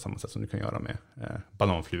människor på samma sätt som du kan göra med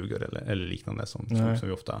ballongflugor eller liknande som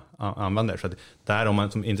vi ofta använder. Så att där, om man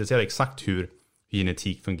är intresserad exakt hur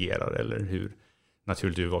genetik fungerar eller hur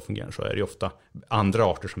naturligt urval fungerar, så är det ofta andra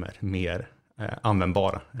arter som är mer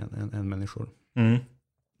användbara än människor. Mm.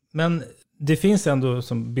 Men det finns ändå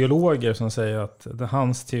som biologer som säger att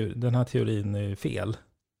den här teorin är fel.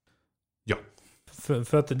 Ja.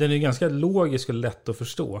 För att den är ganska logisk och lätt att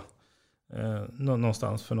förstå.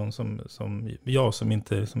 Någonstans för någon som jag som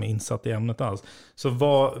inte som är insatt i ämnet alls. Så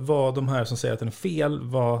vad de här som säger att den är fel,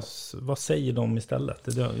 vad säger de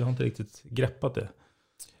istället? Jag har inte riktigt greppat det.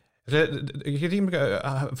 Kritiken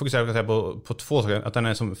brukar fokusera på två saker. Att den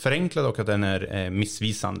är som förenklad och att den är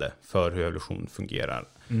missvisande för hur evolution fungerar.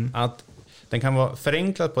 Att den kan vara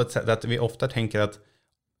förenklad på ett sätt att vi ofta tänker att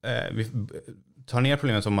vi tar ner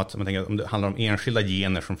problemet som att man tänker att om det handlar om enskilda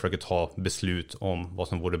gener som försöker ta beslut om vad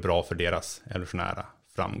som vore bra för deras evolutionära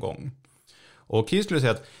framgång. Och Keith skulle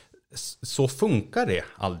säga att så funkar det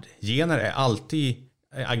aldrig. Gener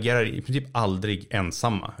agerar i princip aldrig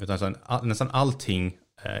ensamma. Utan nästan allting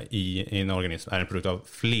i en organism är en produkt av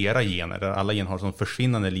flera gener. Där alla gener har en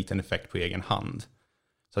försvinnande liten effekt på egen hand.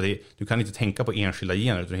 Så du kan inte tänka på enskilda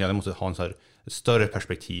gener, utan du måste ha en så här större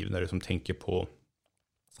perspektiv där du som tänker på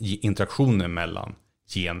interaktioner mellan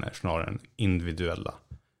gener snarare än individuella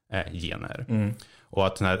gener. Och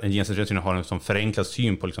att den här gencentrerade synen har en sån förenklad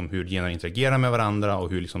syn på liksom hur gener interagerar med varandra och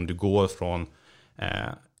hur liksom du går från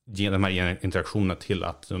de här interaktionerna till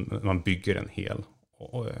att man bygger en hel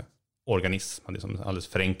organism. Det är som en alldeles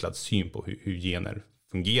förenklad syn på hur gener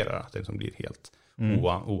fungerar, att det liksom blir helt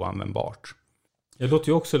oanvändbart. Det låter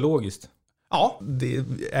ju också logiskt. Ja, det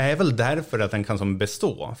är väl därför att den kan som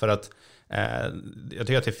bestå. För att jag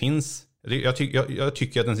tycker att det finns... Jag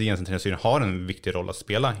tycker att den gencentrerade synen har en viktig roll att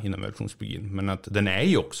spela inom evolutionsbiologin. Men att den är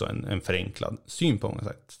ju också en förenklad syn på många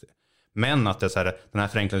sätt. Men att den här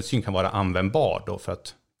förenklade syn kan vara användbar då för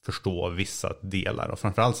att förstå vissa delar. Och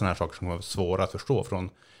framförallt sådana här saker som är svåra att förstå från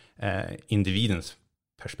individens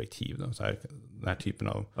perspektiv. Då. Så här, den här typen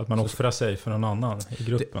av... Att man offrar sig för någon annan i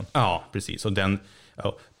gruppen. Ja, precis.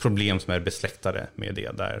 Och problem som är besläktade med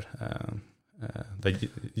det där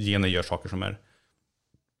gener gör saker som är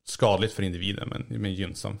skadligt för individen men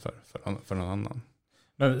gynnsamt för någon annan.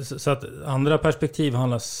 Men så att andra perspektiv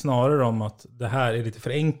handlar snarare om att det här är lite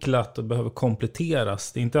förenklat och behöver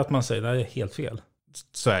kompletteras. Det är inte att man säger att det är helt fel.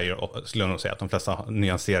 Så är ju, skulle jag nog säga att de flesta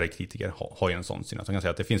nyanserade kritiker har ju en sån syn. Att de kan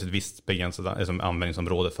säga att det finns ett visst begränsat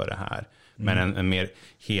användningsområde för det här. Men en mer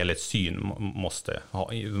helhetssyn måste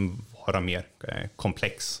vara mer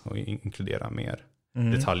komplex och inkludera mer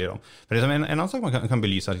detaljer om. För det är en annan sak man kan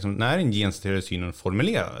belysa, liksom, när den gencentrerade synen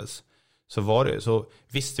formulerades så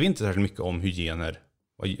visste vi inte särskilt mycket om hur gener...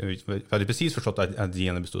 Vi hade precis förstått att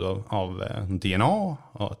gener bestod av DNA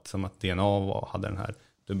och att DNA hade den här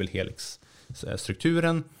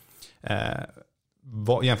dubbelhelixstrukturen.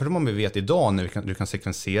 Jämfört med vad vi vet idag när du kan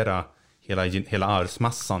sekvensera hela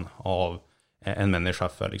arvsmassan av en människa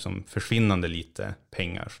för liksom försvinnande lite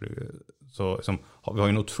pengar. Så liksom, vi har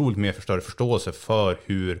en otroligt mer större förståelse för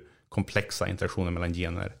hur komplexa interaktioner mellan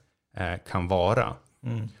gener kan vara.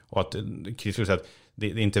 Och att Chris skulle säga att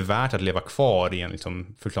det är inte värt att leva kvar i en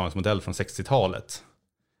liksom förklaringsmodell från 60-talet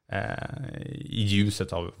i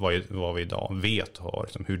ljuset av vad vi idag vet och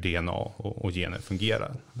liksom hur DNA och gener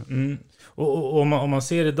fungerar. Och om man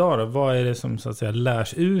ser idag då, vad är det som så att säga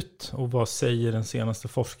lärs ut och vad säger den senaste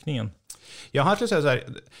forskningen? Jag skulle säga så här,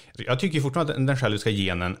 jag tycker fortfarande att den själviska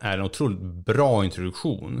genen är en otroligt bra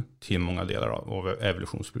introduktion till många delar av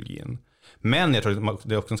evolutionsbiologin. Men jag tror att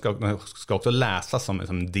det också ska också läsas som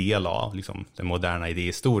en del av liksom, den moderna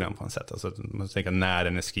idéhistorien på något sätt. Alltså, man tänker när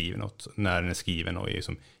den är skriven och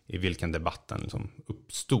i vilken debatt den liksom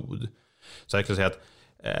uppstod. Så jag skulle säga att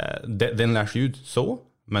den lärs ut så,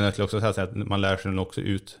 men jag skulle också säga att man lär sig den också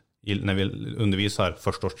ut när vi undervisar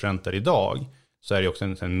förstaårsstudenter idag, så är det också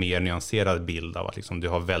en mer nyanserad bild av att liksom, du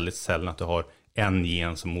har väldigt sällan att du har en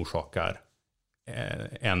gen som orsakar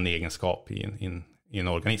en egenskap i en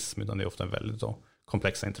organism, utan det är ofta väldigt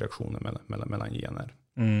komplexa interaktioner mellan gener.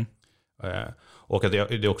 Och att det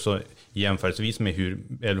är också jämförelsevis med hur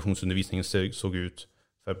evolutionsundervisningen såg ut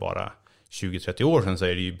för bara 20-30 år sedan, så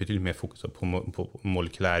är det ju betydligt mer fokus på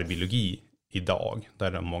molekylär biologi idag,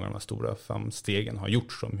 där många av de stora framstegen har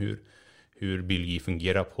gjorts om hur biologi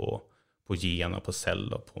fungerar på gen och på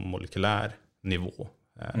cell och på molekylär nivå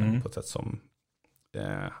på ett sätt som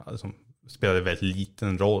spelade väldigt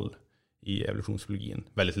liten roll i evolutionsbiologin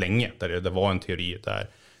väldigt länge. Där det var en teori där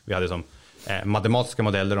vi hade som matematiska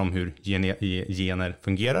modeller om hur gener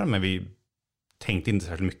fungerar, men vi tänkte inte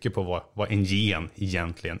särskilt mycket på vad en gen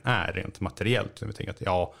egentligen är rent materiellt. Vi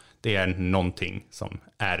tänkte att det är någonting som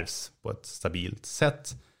ärvs på ett stabilt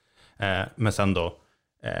sätt. Men sen då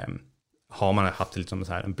har man haft liksom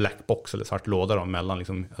så här en black box eller svart låda mellan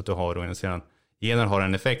liksom att du har organiserad gener har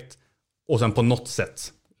en effekt och sen på något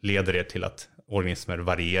sätt leder det till att organismer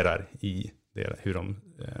varierar i hur de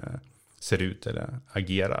ser ut eller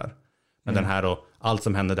agerar. Men den här då, allt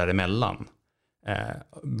som händer däremellan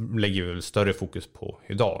lägger vi väl större fokus på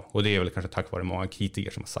idag. Och det är väl kanske tack vare många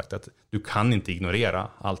kritiker som har sagt att du kan inte ignorera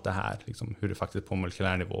allt det här. Liksom, hur det faktiskt på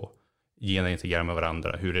molekylär nivå gener interagerar med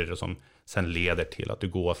varandra. Hur är det som sen leder till att du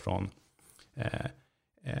går från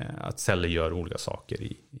att celler gör olika saker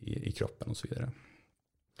i kroppen och så vidare.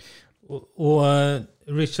 Och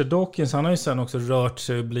Richard Dawkins, han har ju sen också rört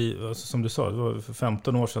sig och alltså, som du sa, det var för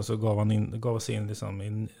 15 år sedan så gav sig in liksom i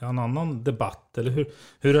en annan debatt. Eller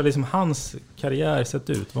hur har liksom hans karriär sett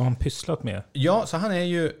ut? Vad har han pysslat med? Ja, så han är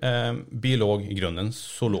ju biolog i grunden,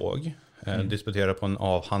 zoolog. Disputerar på en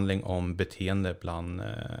avhandling om beteende bland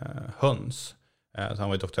höns. Så han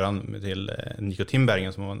var ju doktorand till Nico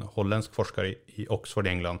Tinbergen som var en holländsk forskare i Oxford i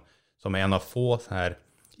England. Som är en av få så här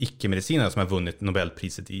icke-medicinare som har vunnit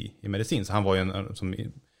Nobelpriset i medicin. Så han var ju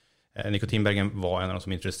Nico Tinbergen var en av de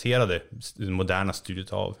som intresserade moderna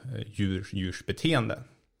studiet av djurs beteende.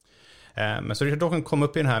 Men så Richard Dawkins kom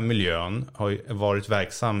upp i den här miljön, har varit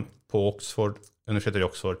verksam på universitetet i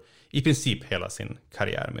Oxford i princip hela sin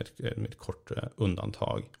karriär med ett kort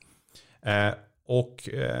undantag. Och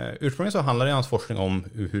ursprungligen så handlade hans forskning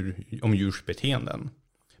om djurs beteenden.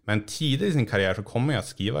 Men tidigt i sin karriär så kommer jag att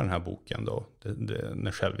skriva den här boken då,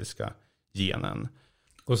 den själviska genen.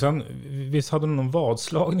 Och sen, visst hade du någon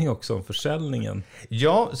vadslagning också om försäljningen?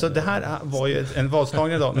 Ja, så det här var ju en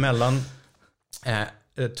vadslagning då mellan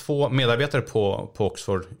två medarbetare på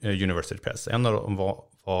Oxford University Press. En av dem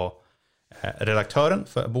var redaktören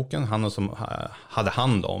för boken, han som hade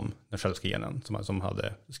hand om den själviska genen, som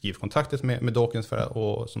hade skrivit kontraktet med Dawkins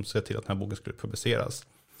och som sett till att den här boken skulle publiceras.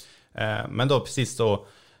 Men då precis då,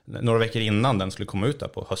 några veckor innan den skulle komma ut där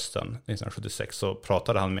på hösten 1976 så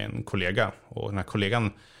pratade han med en kollega. Och den här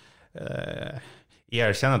kollegan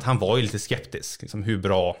erkände att han var ju lite skeptisk. Liksom, hur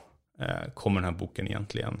bra kommer den här boken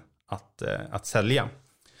egentligen att sälja?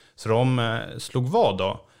 Så de slog vad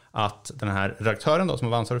då att den här redaktören då, som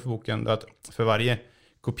var ansvarig för boken, att för varje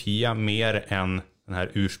kopia mer än den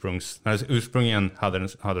här ursprungligen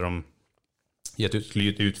hade de gett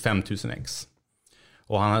ut 5000 ex.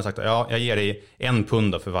 Och han hade sagt att jag ger dig 1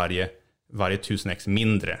 pund för varje 1000 ex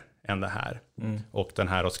mindre än det här. Och den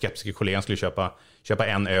här skeptiska kollegan skulle köpa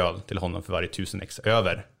en öl till honom för varje 1000 ex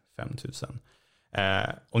över 5000.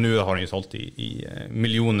 Och nu har han ju sålt i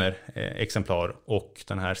miljoner exemplar. Och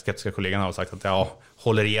den här skeptiska kollegan har sagt att jag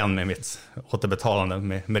håller igen med mitt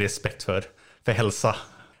återbetalande med respekt för hälsa.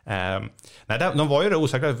 De var ju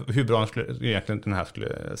osäkra hur bra egentligen den här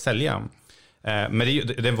skulle sälja. Men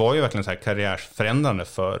det var ju verkligen så här karriärsförändrande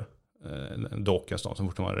för Dawkins som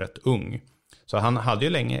fortfarande var rätt ung. Så han hade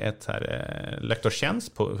ju länge ett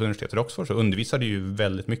lektorstjänst på universitetet i Oxford, så undervisade ju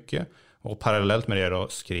väldigt mycket. Och parallellt med det då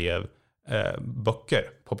skrev böcker,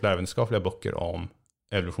 populärvetenskapliga böcker om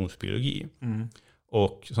evolutionsbiologi.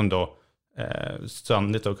 Och som då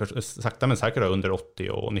ständigt och sakta men säkert under 80-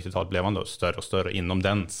 och 90-talet blev han då större och större inom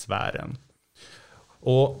den sfären.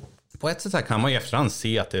 Och på ett sätt här kan man i efterhand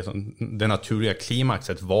se att det naturliga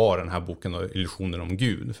klimaxet var den här boken och Illusioner om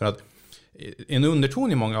Gud. För att en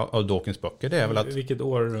underton i många av Dawkins böcker, det är väl att... Vilket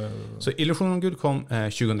år? Så Illusioner om Gud kom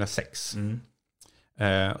 2006.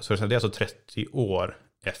 Så det är alltså 30 år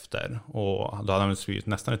efter. Och då hade han skrivit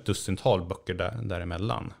nästan ett dussintal böcker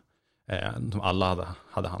däremellan. De alla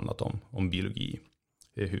hade handlat om biologi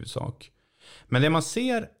i huvudsak. Men det man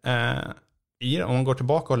ser... om man går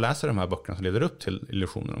tillbaka och läser de här böckerna som leder upp till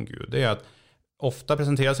Illusioner om Gud, det är att ofta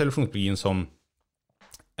presenteras evolutionsbiologin som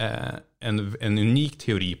en unik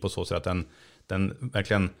teori på så sätt att den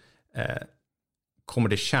verkligen kommer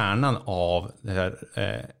till kärnan av det här,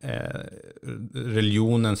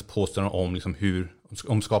 religionens påståenden om liksom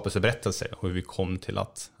om skapelseberättelse och hur vi kom till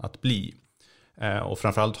att bli. Och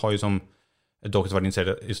framförallt har ju som Dawkins varit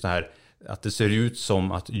intresserad just det här att det ser ut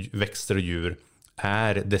som att växter och djur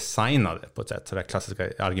är designade på ett sätt. Så det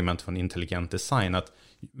klassiska argumentet från intelligent design, att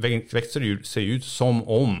växter och djur ser ut som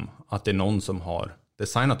om att det är någon som har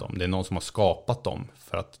designat dem. Det är någon som har skapat dem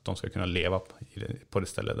för att de ska kunna leva på det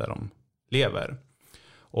ställe där de lever.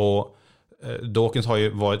 Och Dawkins har ju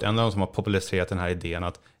varit en av de som har populariserat den här idén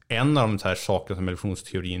att en av de här sakerna som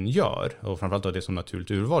evolutionsteorin gör, och framförallt det som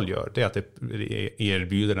naturligt urval gör, det är att det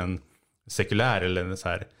erbjuder en sekulär eller en så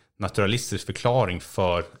här naturalistisk förklaring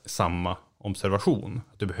för samma observation.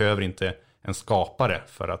 Du behöver inte en skapare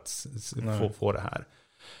för att få det här.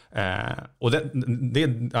 Och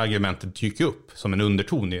det argumentet dyker upp som en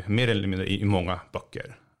underton mer eller mindre i många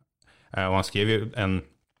böcker. Och han skrev ju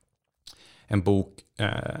en bok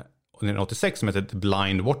 1986 som heter The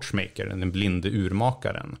Blind Watchmaker, den blinde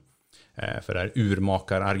urmakaren. för det här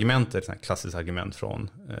urmakarargumentet, ett klassiskt argument från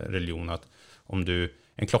religion, att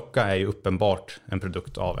en klocka är ju uppenbart en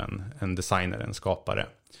produkt av en designer, en skapare.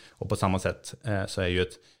 Och på samma sätt så är ju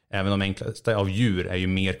även de enklaste av djur är ju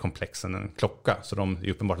mer komplexa än en klocka. Så det är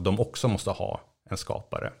uppenbart att de också måste ha en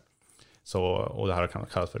skapare. Och det här kan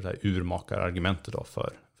kallas för det här urmakarargumentet då,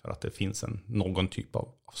 för att det finns någon typ av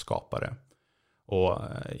skapare. Och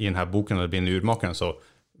i den här boken, när det blir en urmakaren, så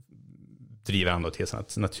driver han då tesen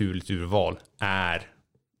att naturligt urval är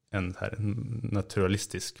en här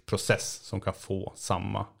naturalistisk process som kan få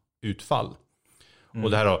samma utfall.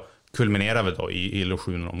 Och det här då kulminerar väl då i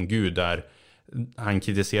illusionen om Gud, där han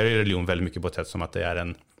kritiserar religion väldigt mycket på ett sätt som att det är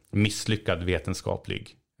en misslyckad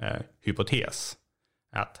vetenskaplig hypotes.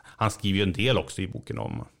 Att han skriver ju en del också i boken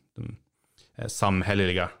om de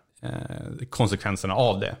samhälleliga konsekvenserna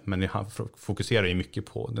av det, men han fokuserar ju mycket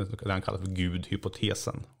på det han kallar för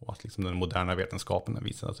gudhypotesen, och att liksom den moderna vetenskapen har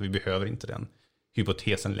visat att vi behöver inte den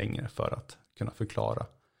hypotesen längre för att kunna förklara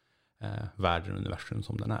världen och universum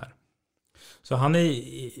som den är. Så han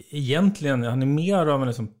är mer av en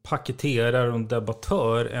liksom paketerare och en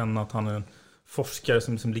debattör än att han är en forskare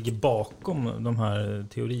som ligger bakom de här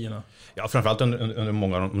teorierna. Ja, framförallt under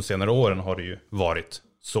många av de senare åren har det ju varit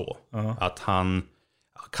så. Att han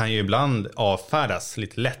kan ju ibland avfärdas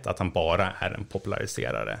lite lätt att han bara är en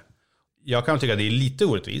populariserare. Jag kan tycka att det är lite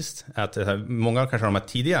orättvist att många kanske av de här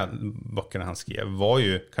tidiga böckerna han skrev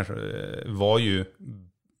var ju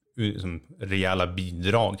liksom rejäla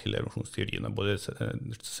bidrag till evolutionsteorierna, både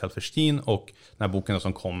Self-Esteem och den här boken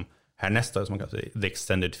som kom härnästa, som man kallar The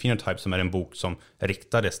Extended Phenotype, som är en bok som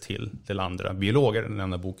riktades till andra biologer. Den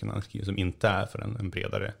enda boken han skriver som inte är för en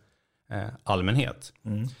bredare allmänhet.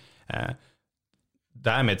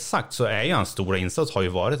 Därmed sagt så är ju hans stora insats har ju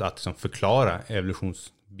varit att liksom förklara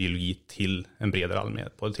evolutionsbiologi till en bredare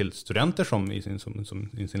allmänhet, både till studenter som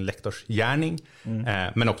i sin lektorsgärning,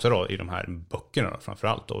 men också då i de här böckerna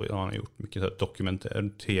framförallt. Då han har gjort mycket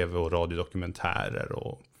tv- och radiodokumentärer,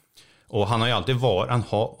 och han har ju alltid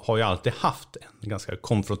har ju alltid haft en ganska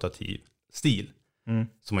konfrontativ stil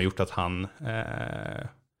som har gjort att han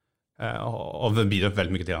har bidragit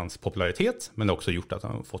väldigt mycket till hans popularitet, men det har också gjort att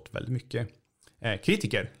han har fått väldigt mycket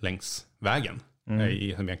kritiker längs vägen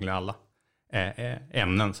i egentligen alla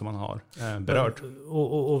ämnen som man har berört.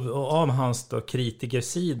 Och av hans då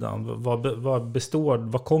kritikersidan,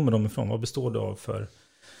 vad kommer de ifrån? Vad består det av för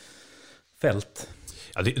fält?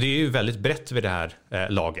 Ja, det är ju väldigt brett vid det här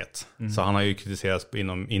laget. Så han har ju kritiserats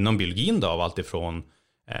inom biologin då, av allt ifrån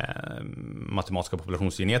matematiska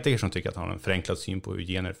populationsgenetiker som tycker att han har en förenklad syn på hur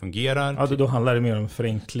gener fungerar. Ja, då handlar det mer om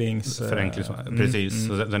förenkling. Precis,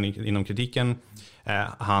 inom kritiken.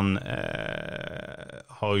 Han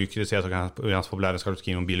har ju kritiserat i hans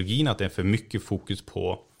populärvetenskapliga om biologin att det är för mycket fokus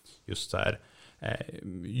på just där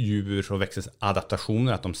djur och växters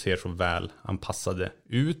adaptationer, att de ser så väl anpassade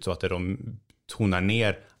ut, och att de tonar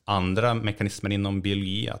ner andra mekanismer inom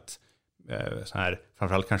biologi, att så här,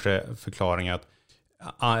 framförallt kanske förklaringar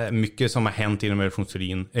att mycket som har hänt inom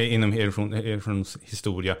evolutionsteorin, inom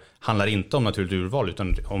evolutionshistoria handlar inte om naturligt urval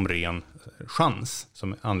utan om ren chans.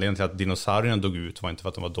 Som anledningen till att dinosaurierna dog ut var inte för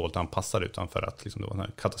att de var dåligt anpassade, utan för att liksom, det var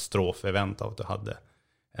en katastrofevent av att du hade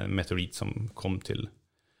en meteorit som kom till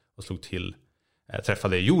och slog till,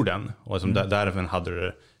 träffade jorden, och som därför hade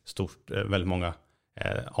det väldigt många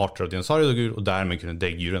arter av dinosaurier dog ut, och därmed kunde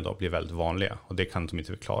däggdjuren då bli väldigt vanliga, och det kan de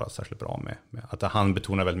inte förklara särskilt bra med att han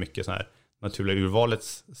betonar väldigt mycket så här naturliga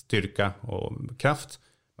urvalets styrka och kraft,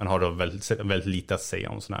 men har då väldigt lite att säga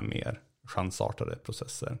om sådana här mer chansartade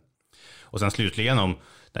processer. Och sen slutligen om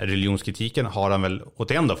religionskritiken har han väl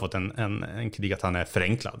återigen då fått en kritik att han är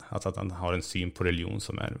förenklad, alltså att han har en syn på religion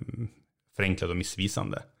som är förenklad och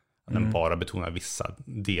missvisande. Att den bara betonar vissa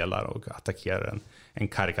delar och attackerar en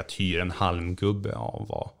karikatyr, en halmgubbe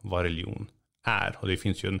av vad religion är. Och det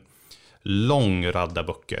finns ju en lång radda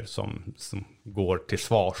böcker som går till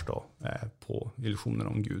svars då, på illusionen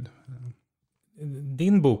om Gud.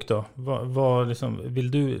 Din bok då? Vad liksom,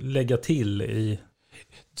 vill du lägga till i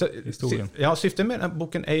historien? Ja, syftet med den här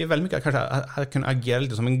boken är ju väldigt mycket kanske att kunna agera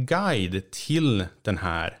lite som en guide till den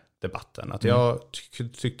här debatten. Att jag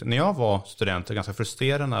tyckte när jag var student det var ganska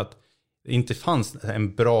frustrerande att det inte fanns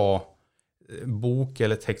en bra bok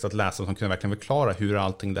eller text att läsa som kunde verkligen förklara hur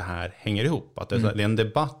allting det här hänger ihop. Att det är en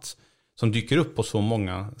debatt som dyker upp på så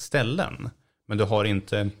många ställen, men du har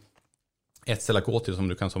inte ett ställe att gå till som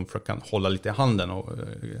du kan hålla lite i handen och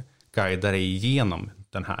guida dig igenom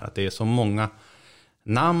den här. Att det är så många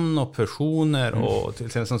namn och personer och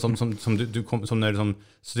som när du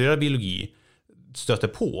studerar biologi stöter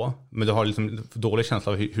på, men du har liksom dålig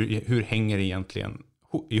känsla av hur hänger det egentligen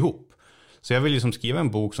ihop. Så jag vill liksom skriva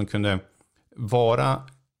en bok som kunde vara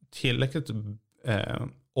tillräckligt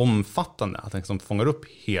omfattande, att den liksom fångar upp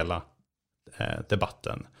hela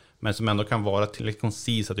debatten, men som ändå kan vara tillräckligt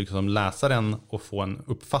koncis att du kan läsa den och få en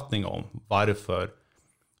uppfattning om varför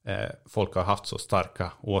folk har haft så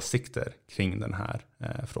starka åsikter kring den här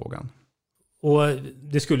frågan. Och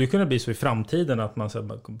det skulle ju kunna bli så i framtiden att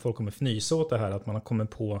folk kommer fnysa åt det här, att man har kommit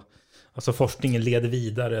på, alltså forskningen leder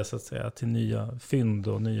vidare så att säga till nya fynd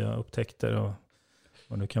och nya upptäckter och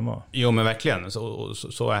vad det kan vara. Jo, men verkligen.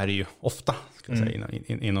 Så är det ju ofta ska jag säga,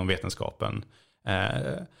 inom vetenskapen.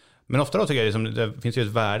 Men ofta då tycker jag det finns ju ett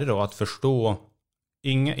värde då att förstå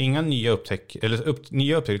inga nya upptäckter,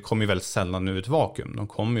 nya upptäckter kommer ju väldigt sällan ur ett vakuum. De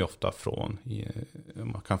kommer ju ofta från,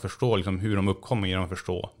 man kan förstå liksom hur de uppkommer genom att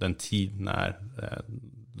förstå den tid när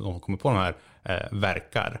de kommer på de här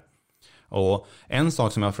verkar. Och en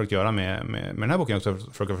sak som jag har försökt göra med den här boken är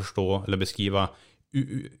att försöka förstå eller beskriva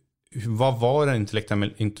vad var den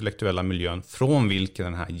intellektuella miljön från vilken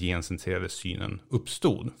den här gencentrerade synen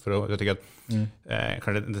uppstod. För jag tycker att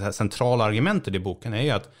det här centrala argumentet i boken är ju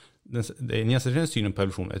att den gencentrerade synen på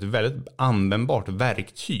evolution är ett väldigt användbart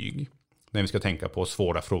verktyg när vi ska tänka på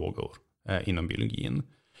svåra frågor inom biologin.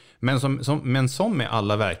 Men som med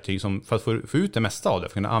alla verktyg, för att få ut det mesta av det, för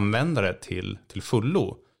att kunna använda det till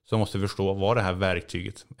fullo, så måste vi förstå vad det här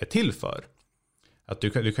verktyget är till för. Att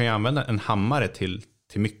du kan ju använda en hammare till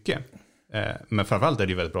mycket. Men framförallt är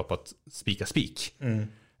det väldigt bra på att spika spik.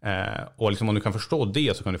 Och liksom om du kan förstå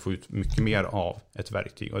det så kan du få ut mycket mer av ett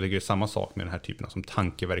verktyg. Och det är samma sak med den här typen av som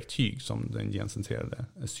tankeverktyg som den gencentrerade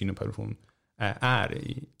synen på evolution är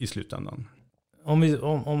i slutändan.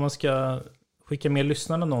 Om man ska skicka med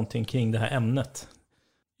lyssnarna någonting kring det här ämnet.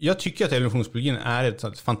 Jag tycker att evolutionsbiologin är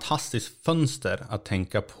ett fantastiskt fönster att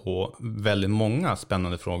tänka på väldigt många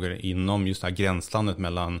spännande frågor inom just det här gränslandet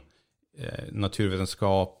mellan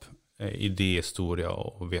naturvetenskap, idéhistoria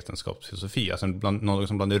och vetenskapsfilosofi. Alltså något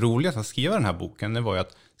som bland det roligaste att skriva den här boken, det var ju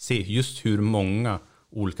att se just hur många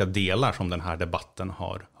olika delar som den här debatten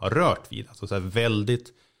har rört vid. Alltså så här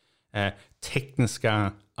väldigt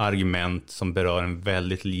tekniska argument som berör en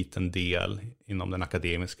väldigt liten del inom den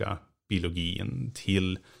akademiska biologin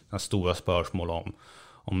till den stora spörsmål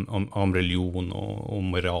om religion och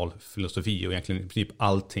moralfilosofi och egentligen i princip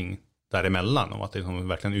allting däremellan. Och att det liksom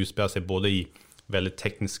verkligen utspelar sig både i väldigt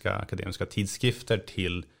tekniska akademiska tidskrifter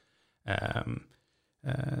till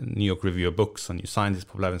New York Review of Books och New Scientist,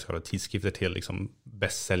 populärvetenskapliga tidskrifter till liksom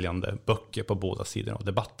bästsäljande böcker på båda sidor av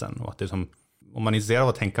debatten. Och att det som, om man är intresserad av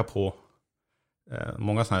att tänka på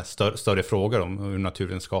många sådana här större frågor om hur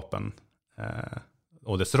naturvetenskapen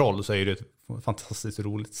och dess roll, så är det ett fantastiskt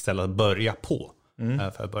roligt ställe att börja på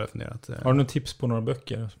för att börja fundera. Har du några tips på några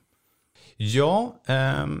böcker? Ja,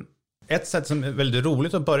 ett sätt som är väldigt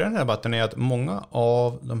roligt att börja den här debatten är att många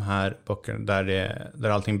av de här böckerna där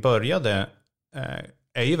allting började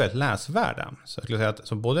är ju väldigt läsvärda. Så jag skulle säga att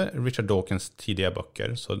så både Richard Dawkins tidiga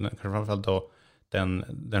böcker, så framförallt då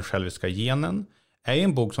den själviska genen, är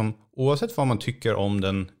en bok som oavsett vad man tycker om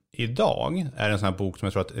den idag är en sån här bok som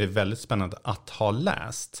jag tror att är väldigt spännande att ha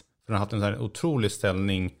läst. För den har haft en sån här otrolig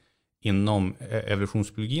ställning inom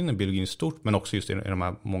evolutionsbiologin och biologin i stort, men också just i de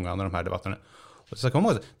här, många av de här debatterna. Och så kan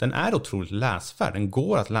man säga, den är otroligt läsvärd. Den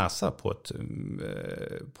går att läsa på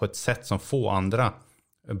ett sätt som få andra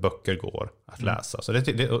böcker går att läsa. Så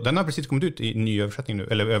den har precis kommit ut i ny översättning nu,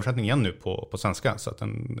 eller översättning igen nu på svenska, så att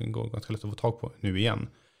den går ganska lätt att få tag på nu igen.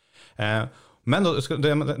 Men då,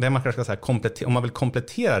 det man kanske ska säga, om man vill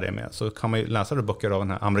komplettera det med, så kan man ju läsa böcker av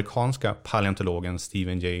den här amerikanska paleontologen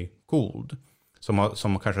Stephen Jay Gould,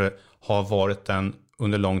 som kanske har varit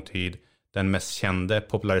under lång tid den mest kände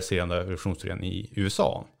populariserande evolutionsteorin i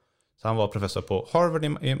USA. Så han var professor på Harvard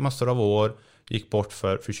i massor av år, gick bort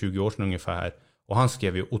för 20 år sedan ungefär, och han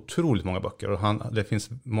skrev ju otroligt många böcker, och det finns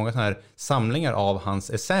många sådana här samlingar av hans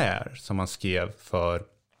essäer som han skrev för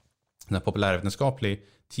en populärvetenskaplig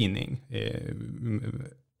tidning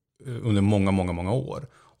under många år.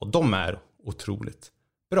 Och de är otroligt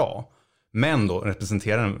bra. Men då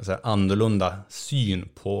representerar en så här annorlunda syn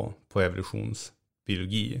på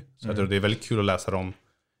evolutionsbiologi. Så jag tror det är väldigt kul att läsa dem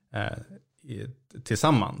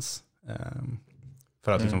tillsammans.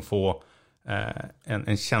 För att liksom få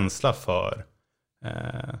en känsla för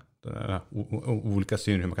olika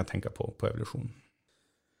syn, hur man kan tänka på evolution.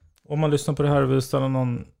 Om man lyssnar på det här och vill ställa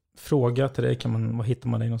någon fråga till dig, vad hittar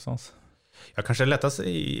man dig någonstans? Jag kanske lättast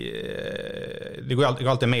det går alltid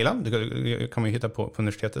att mejla. Det kan man ju hitta på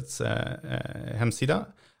universitetets hemsida.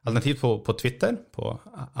 Alternativt på Twitter, på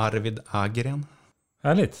Arvid Agren.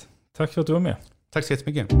 Härligt. Tack för att du var med. Tack så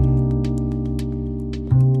jättemycket.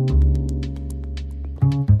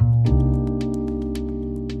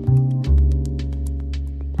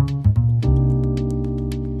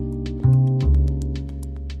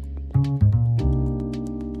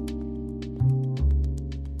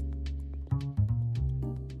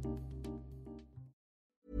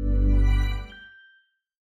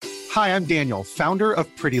 Hi, I'm Daniel, founder of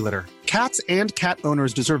Pretty Litter. Cats and cat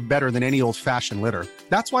owners deserve better than any old-fashioned litter.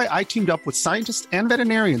 That's why I teamed up with scientists and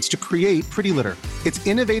veterinarians to create Pretty Litter. Its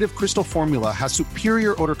innovative crystal formula has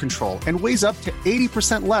superior odor control and weighs up to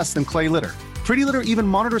 80% less than clay litter. Pretty Litter even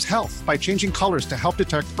monitors health by changing colors to help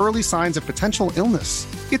detect early signs of potential illness.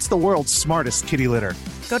 It's the world's smartest kitty litter.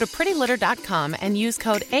 Go to prettylitter.com and use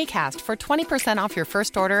code ACAST for 20% off your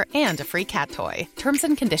first order and a free cat toy. Terms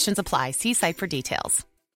and conditions apply. See site for details.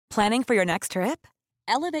 Planning for your next trip?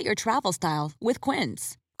 Elevate your travel style with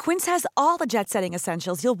Quince. Quince has all the jet-setting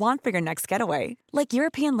essentials you'll want for your next getaway, like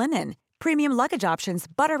European linen, premium luggage options,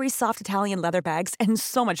 buttery soft Italian leather bags, and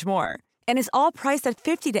so much more. And is all priced at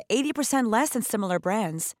 50 to 80% less than similar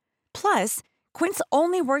brands. Plus, Quince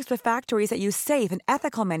only works with factories that use safe and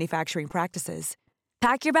ethical manufacturing practices.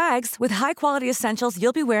 Pack your bags with high-quality essentials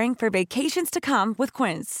you'll be wearing for vacations to come with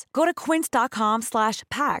Quince. Go to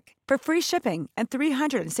quince.com/pack for free shipping and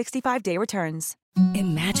 365-day returns.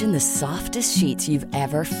 Imagine the softest sheets you've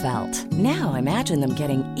ever felt. Now imagine them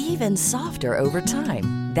getting even softer over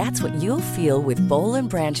time. That's what you'll feel with Boll &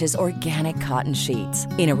 Branch's organic cotton sheets.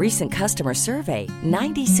 In a recent customer survey,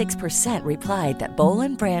 96% replied that Boll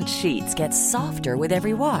 & Branch sheets get softer with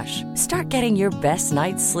every wash. Start getting your best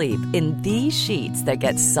night's sleep in these sheets that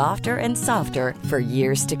get softer and softer for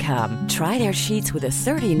years to come. Try their sheets with a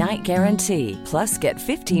 30-night guarantee. Plus, get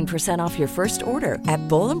 15% off your first order at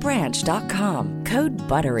bollandbranch.com. Code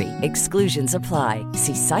BUTTERY. Exclusions apply.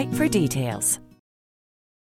 See site for details.